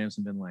one of their amps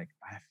and been like,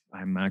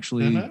 I'm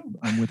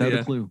without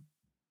a clue.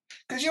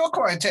 Because you're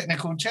quite a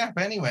technical chap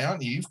anyway,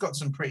 aren't you? You've got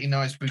some pretty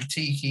nice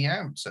boutique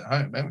amps at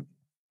home, haven't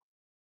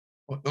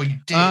you? Or you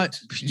did.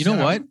 You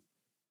know what?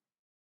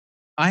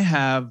 I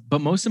have, but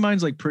most of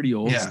mine's like pretty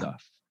old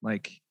stuff.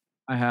 Like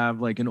I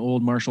have like an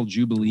old Marshall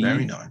Jubilee.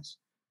 Very nice.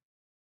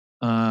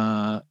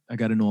 I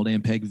got an old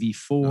Ampeg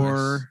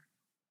V4. Nice.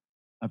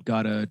 I've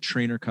got a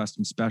Trainer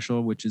Custom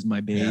Special, which is my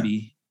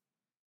baby.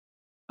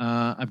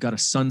 I've got a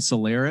Sun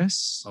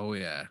Solaris. Oh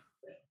yeah.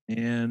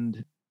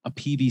 And a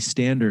PV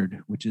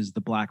Standard, which is the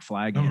Black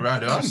Flag. Oh,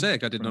 right on.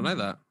 Sick. I did not know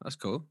that. That's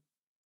cool.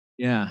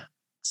 Yeah.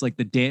 It's like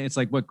it's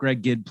like what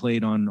Greg Gidd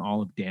played on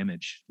all of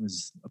Damage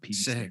was a PV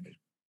Standard.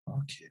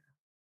 Okay.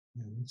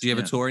 Do you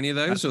ever tour any of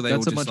those, or are they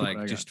all just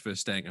like just for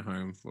staying at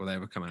home, or they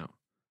ever come out?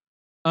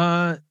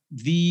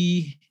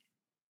 The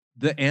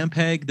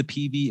Ampeg, the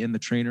PV, and the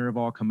Trainer have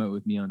all come out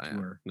with me on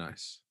tour.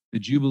 Nice. The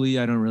Jubilee,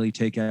 I don't really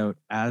take out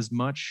as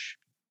much,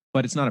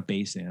 but it's not a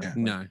bass amp. Yeah.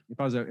 No. If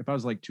I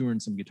was like touring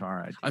some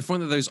guitar, I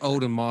find that those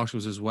older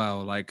Marshalls as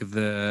well, like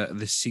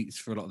the seats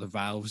for a lot of the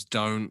valves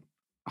don't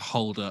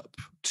hold up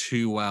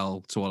too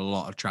well to a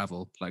lot of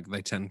travel. Like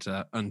they tend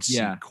to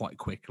unseat quite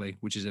quickly,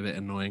 which is a bit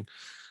annoying,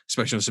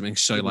 especially on something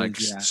so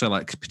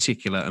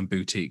particular and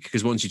boutique.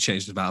 Because once you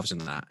change the valves in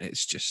that,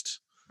 it's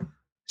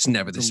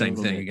never the same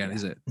thing again,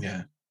 is it?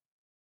 Yeah.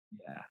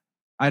 Yeah.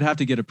 I'd have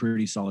to get a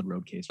pretty solid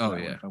road case for that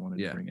one if I wanted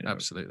to bring it out.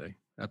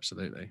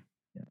 Absolutely.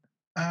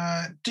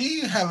 Do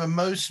you have a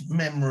most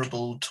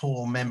memorable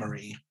tour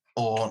memory,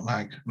 or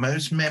like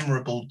most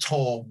memorable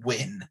tour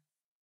win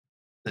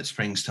that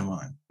springs to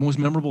mind? Most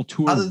memorable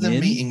tour other than win?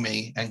 Meeting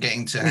me and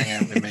getting to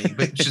hang out with me,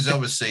 which is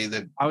obviously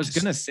I was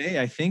gonna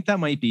say, I think that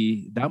might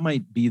be the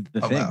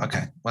thing. Well,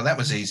 okay, well that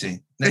was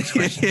easy. Next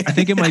question. I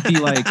think it might be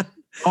like,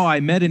 I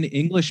met an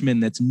Englishman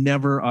that's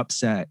never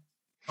upset.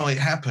 Oh, it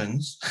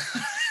happens.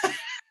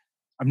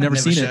 I've never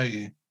seen show it.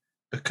 You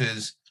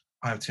because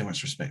I have too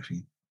much respect for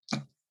you.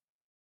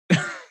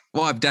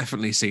 Well, I've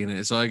definitely seen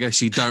it, so I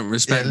guess you don't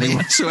respect me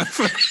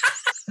whatsoever.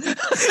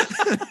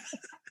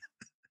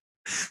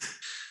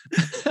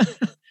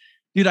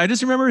 Dude, I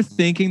just remember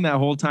thinking that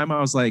whole time, I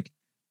was like,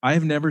 I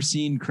have never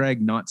seen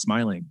Craig not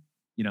smiling.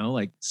 You know,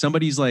 like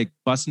somebody's like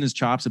busting his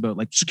chops about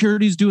like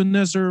security's doing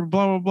this or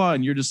blah, blah, blah.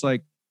 And you're just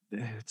like,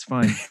 it's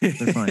fine.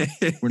 They're fine.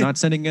 We're not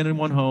sending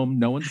anyone home.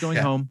 No one's going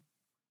home.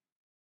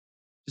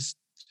 Just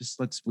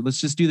let's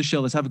just do the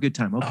show. Let's have a good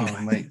time. Okay.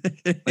 Oh, mate.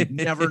 Like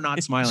never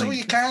not smiling. That's all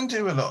you can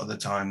do a lot of the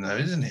time though,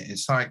 isn't it?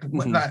 It's like,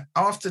 like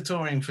after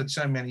touring for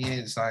so many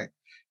years, like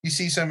you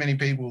see so many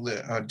people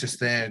that are just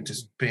there,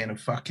 just being a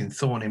fucking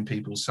thorn in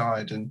people's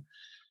side. And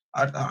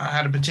I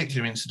had a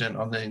particular incident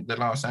on the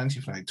last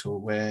Anti-Flag tour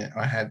where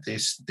I had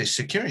this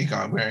security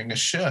guy wearing a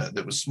shirt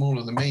that was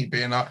smaller than me,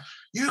 being like,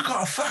 "You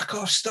gotta fuck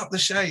off, stop the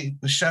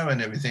show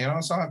and everything." And I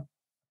was like,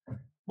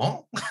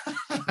 "What?"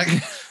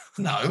 Like,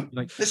 no,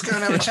 let's go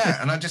and have a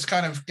chat. And I just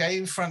kind of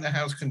gave front of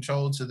house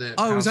control to the.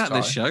 Oh, was that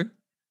this show?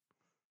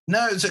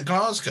 No, it's at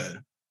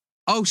Glasgow.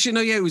 Oh shit! No,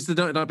 yeah, it was the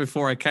night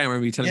before I came. I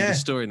remember you telling me the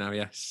story now.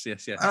 Yes.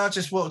 And I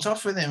just walked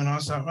off with him, and I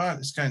was like, "Right,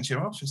 let's go into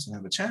your office and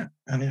have a chat."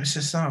 And it was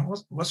just like,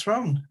 "What's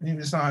wrong?" And he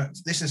was like,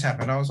 "This has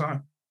happened." I was like,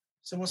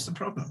 "So what's the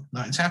problem?"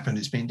 Like, it's happened.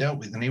 It's been dealt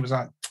with. And he was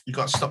like, "You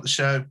got to stop the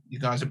show. You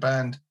guys are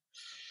banned."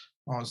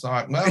 I was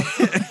like, "Well."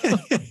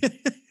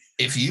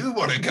 If you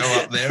want to go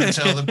up there and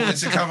tell the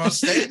boys to come on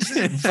stage,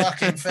 then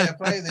fucking fair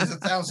play. There's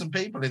 1,000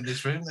 people in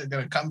this room that are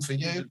going to come for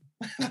you.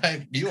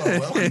 You are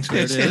welcome to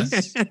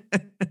it.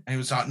 And he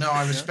was like, "No,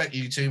 I respect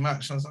you too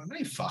much." And I was like, "No,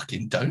 you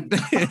fucking don't."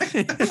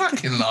 Don't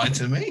fucking lie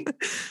to me.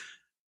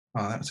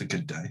 Oh, that was a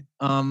good day.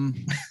 I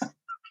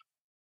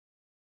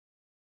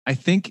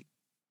think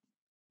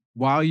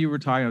while you were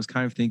talking, I was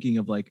kind of thinking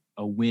of like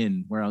a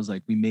win where I was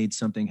like, we made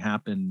something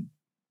happen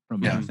from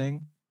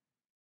nothing.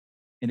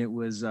 And it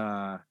was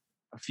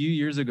a few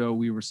years ago,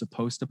 we were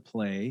supposed to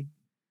play.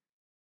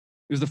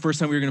 It was the first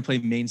time we were going to play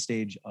main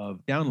stage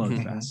of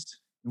Download Fest.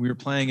 And we were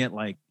playing at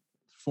like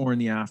 4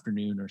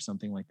 p.m. or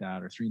something like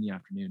that, or 3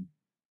 p.m.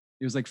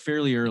 It was like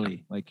fairly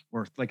early,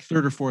 or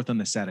third or fourth on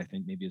the set, I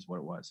think maybe is what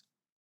it was.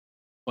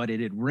 But it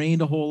had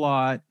rained a whole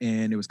lot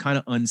and it was kind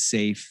of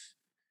unsafe.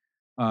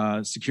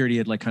 Security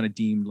had kind of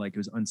deemed it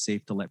was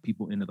unsafe to let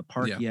people into the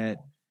park yet.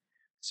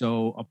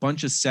 So a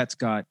bunch of sets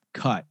got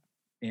cut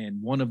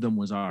and one of them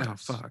was ours. Oh,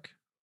 fuck.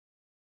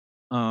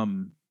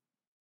 And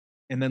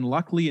then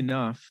luckily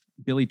enough,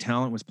 Billy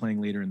Talent was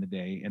playing later in the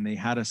day and they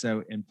had us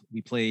out and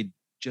we played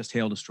just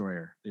Hail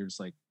Destroyer. There's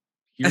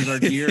here's our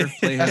gear,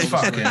 play Hail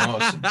Destroyer. Fucking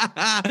awesome.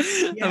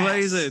 Yes.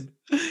 Amazing.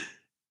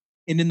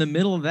 And in the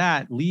middle of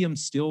that, Liam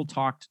still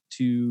talked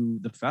to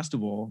the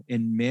festival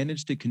and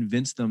managed to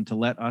convince them to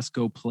let us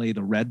go play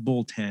the Red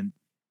Bull tent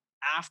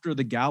after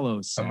the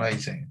Gallows set.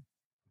 Amazing.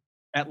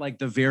 At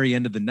the very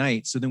end of the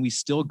night. So then we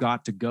still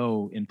got to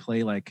go and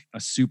play a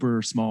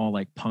super small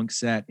punk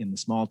set in the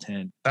small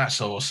tent. That's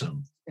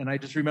awesome. And I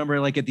just remember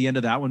at the end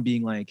of that one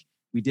being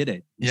we did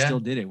it. We still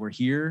did it. We're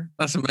here.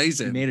 That's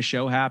amazing. We made a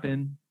show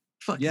happen.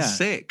 Fucking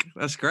sick.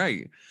 That's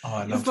great. Oh,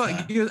 I love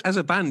that. As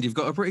a band, you've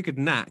got a pretty good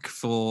knack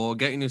for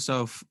getting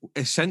yourself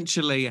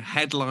essentially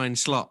headline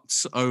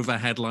slots over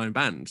headline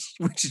bands,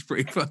 which is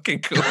pretty fucking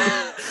cool.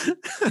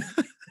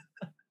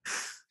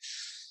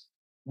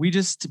 We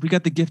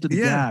got the gift of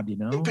the gab,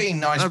 Being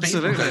nice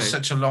Absolutely. people goes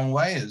such a long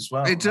way as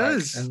well. It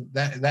does. And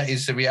that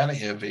is the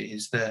reality of it,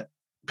 is that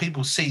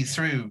people see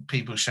through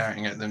people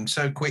shouting at them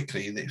so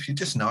quickly that if you're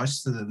just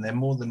nice to them, they're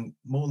more than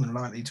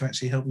likely to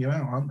actually help you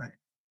out, aren't they?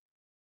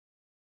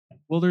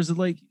 Well, there's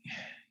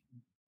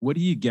what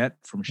do you get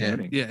from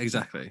shouting? Yeah,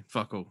 exactly.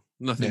 Fuck all.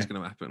 Nothing's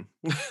going to happen.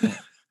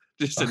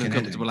 Just an Fucking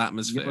uncomfortable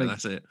atmosphere.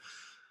 That's it.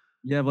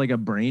 You have a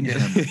brain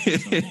hemorrhage.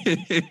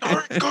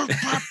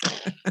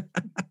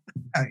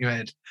 Out your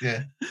head.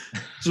 Yeah.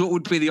 So what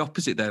would be the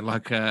opposite then?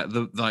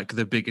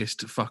 The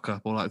biggest fuck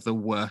up or the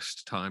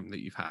worst time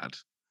that you've had?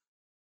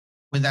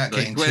 Without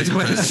getting where too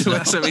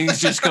personal. something's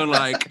just gone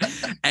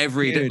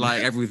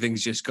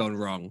everything's just gone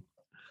wrong.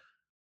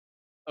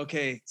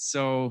 Okay,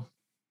 so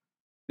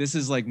this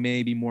is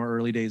maybe more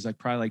early days,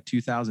 probably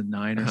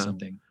 2009 or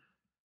something.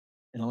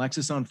 And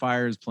Alexis on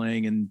Fire is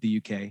playing in the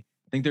UK. I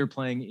think they were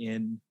playing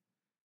in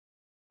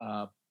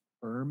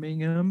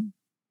Birmingham.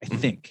 I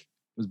think it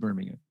was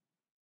Birmingham.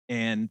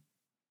 And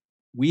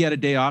we had a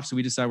day off, so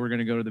we decided we're going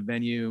to go to the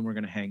venue and we're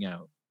going to hang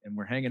out. And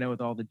we're hanging out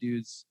with all the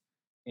dudes.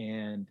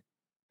 And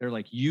they're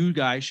like, you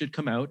guys should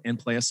come out and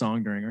play a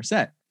song during our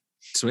set.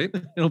 Sweet.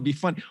 It'll be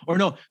fun. Or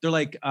no, they're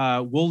like,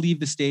 we'll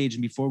leave the stage,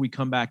 and before we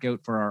come back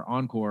out for our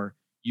encore,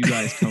 you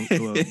guys come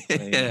go out and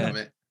play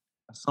a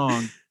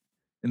song.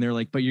 And they're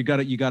like, but you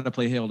gotta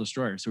play Hail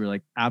Destroyer. So we're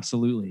like,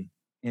 absolutely.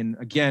 And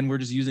again, we're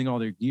just using all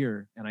their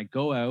gear. And I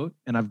go out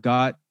and I've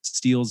got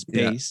Steele's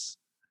bass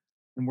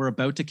and we're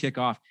about to kick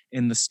off.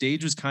 And the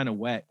stage was kind of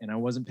wet and I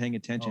wasn't paying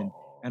attention.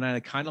 And I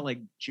kind of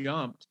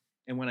jumped.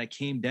 And when I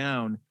came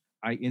down,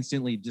 I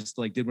instantly just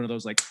did one of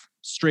those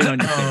straight on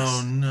your face.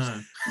 Oh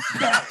no.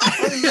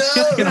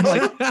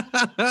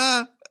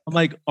 And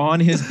I'm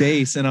on his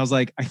bass, and I was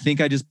like, I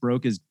think I just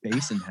broke his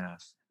bass in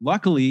half.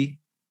 Luckily,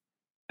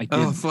 I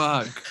didn't. Oh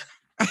fuck.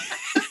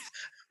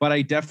 But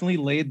I definitely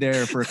laid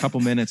there for a couple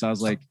minutes. I was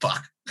like,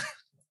 fuck.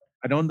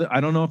 I don't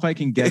know if I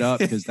can get up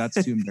because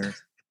that's too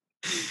embarrassing.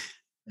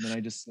 And then I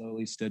just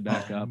slowly stood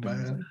back up.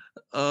 And was like,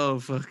 oh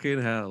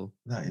fucking hell.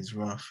 That is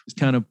rough. Just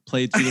kind of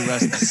played through the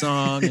rest of the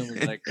song and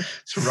was like,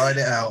 to write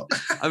it out.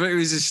 I bet he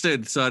was just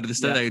stood side of the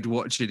stage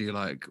watching you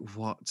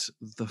what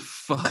the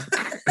fuck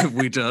have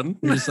we done?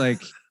 You're just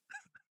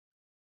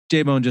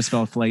J-Bone just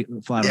fell flat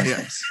on his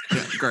face.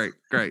 Yeah, great.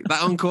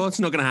 That encore, it's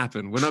not going to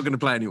happen. We're not going to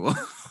play anymore.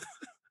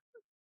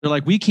 They're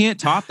like, we can't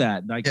top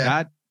that.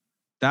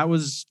 That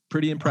was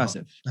pretty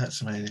impressive. Oh,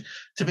 that's amazing.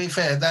 To be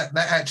fair, that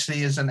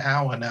actually is an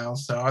hour now,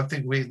 so I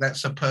think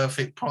that's a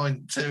perfect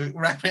point to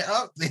wrap it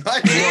up. The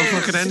idea what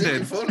a fucking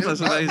ending.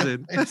 That's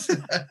amazing.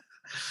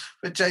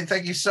 But Jay,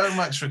 thank you so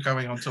much for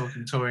coming on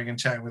Talking Touring and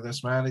chatting with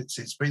us, man.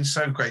 It's been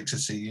so great to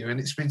see you, and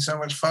it's been so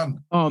much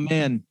fun. Oh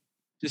man,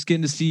 just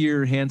getting to see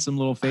your handsome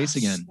little face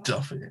again.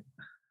 Stop it.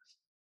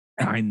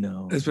 I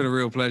know. It's been a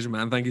real pleasure,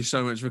 man. Thank you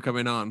so much for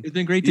coming on. It's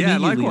been great to meet you,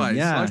 likewise. Liam.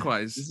 Yeah,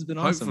 likewise. This has been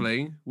awesome.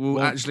 Hopefully,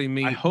 we'll actually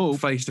meet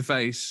face to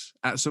face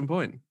at some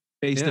point.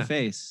 Face to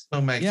face.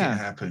 We'll make it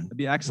happen. That'd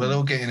be excellent. We'll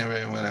all get in a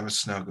room and we'll have a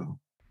snuggle.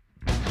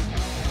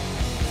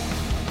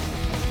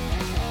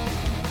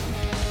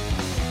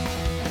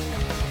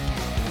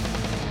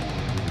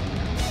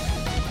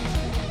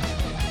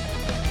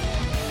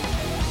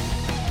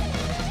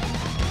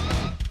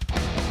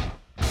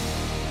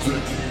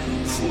 Thank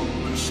you for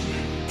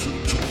listening.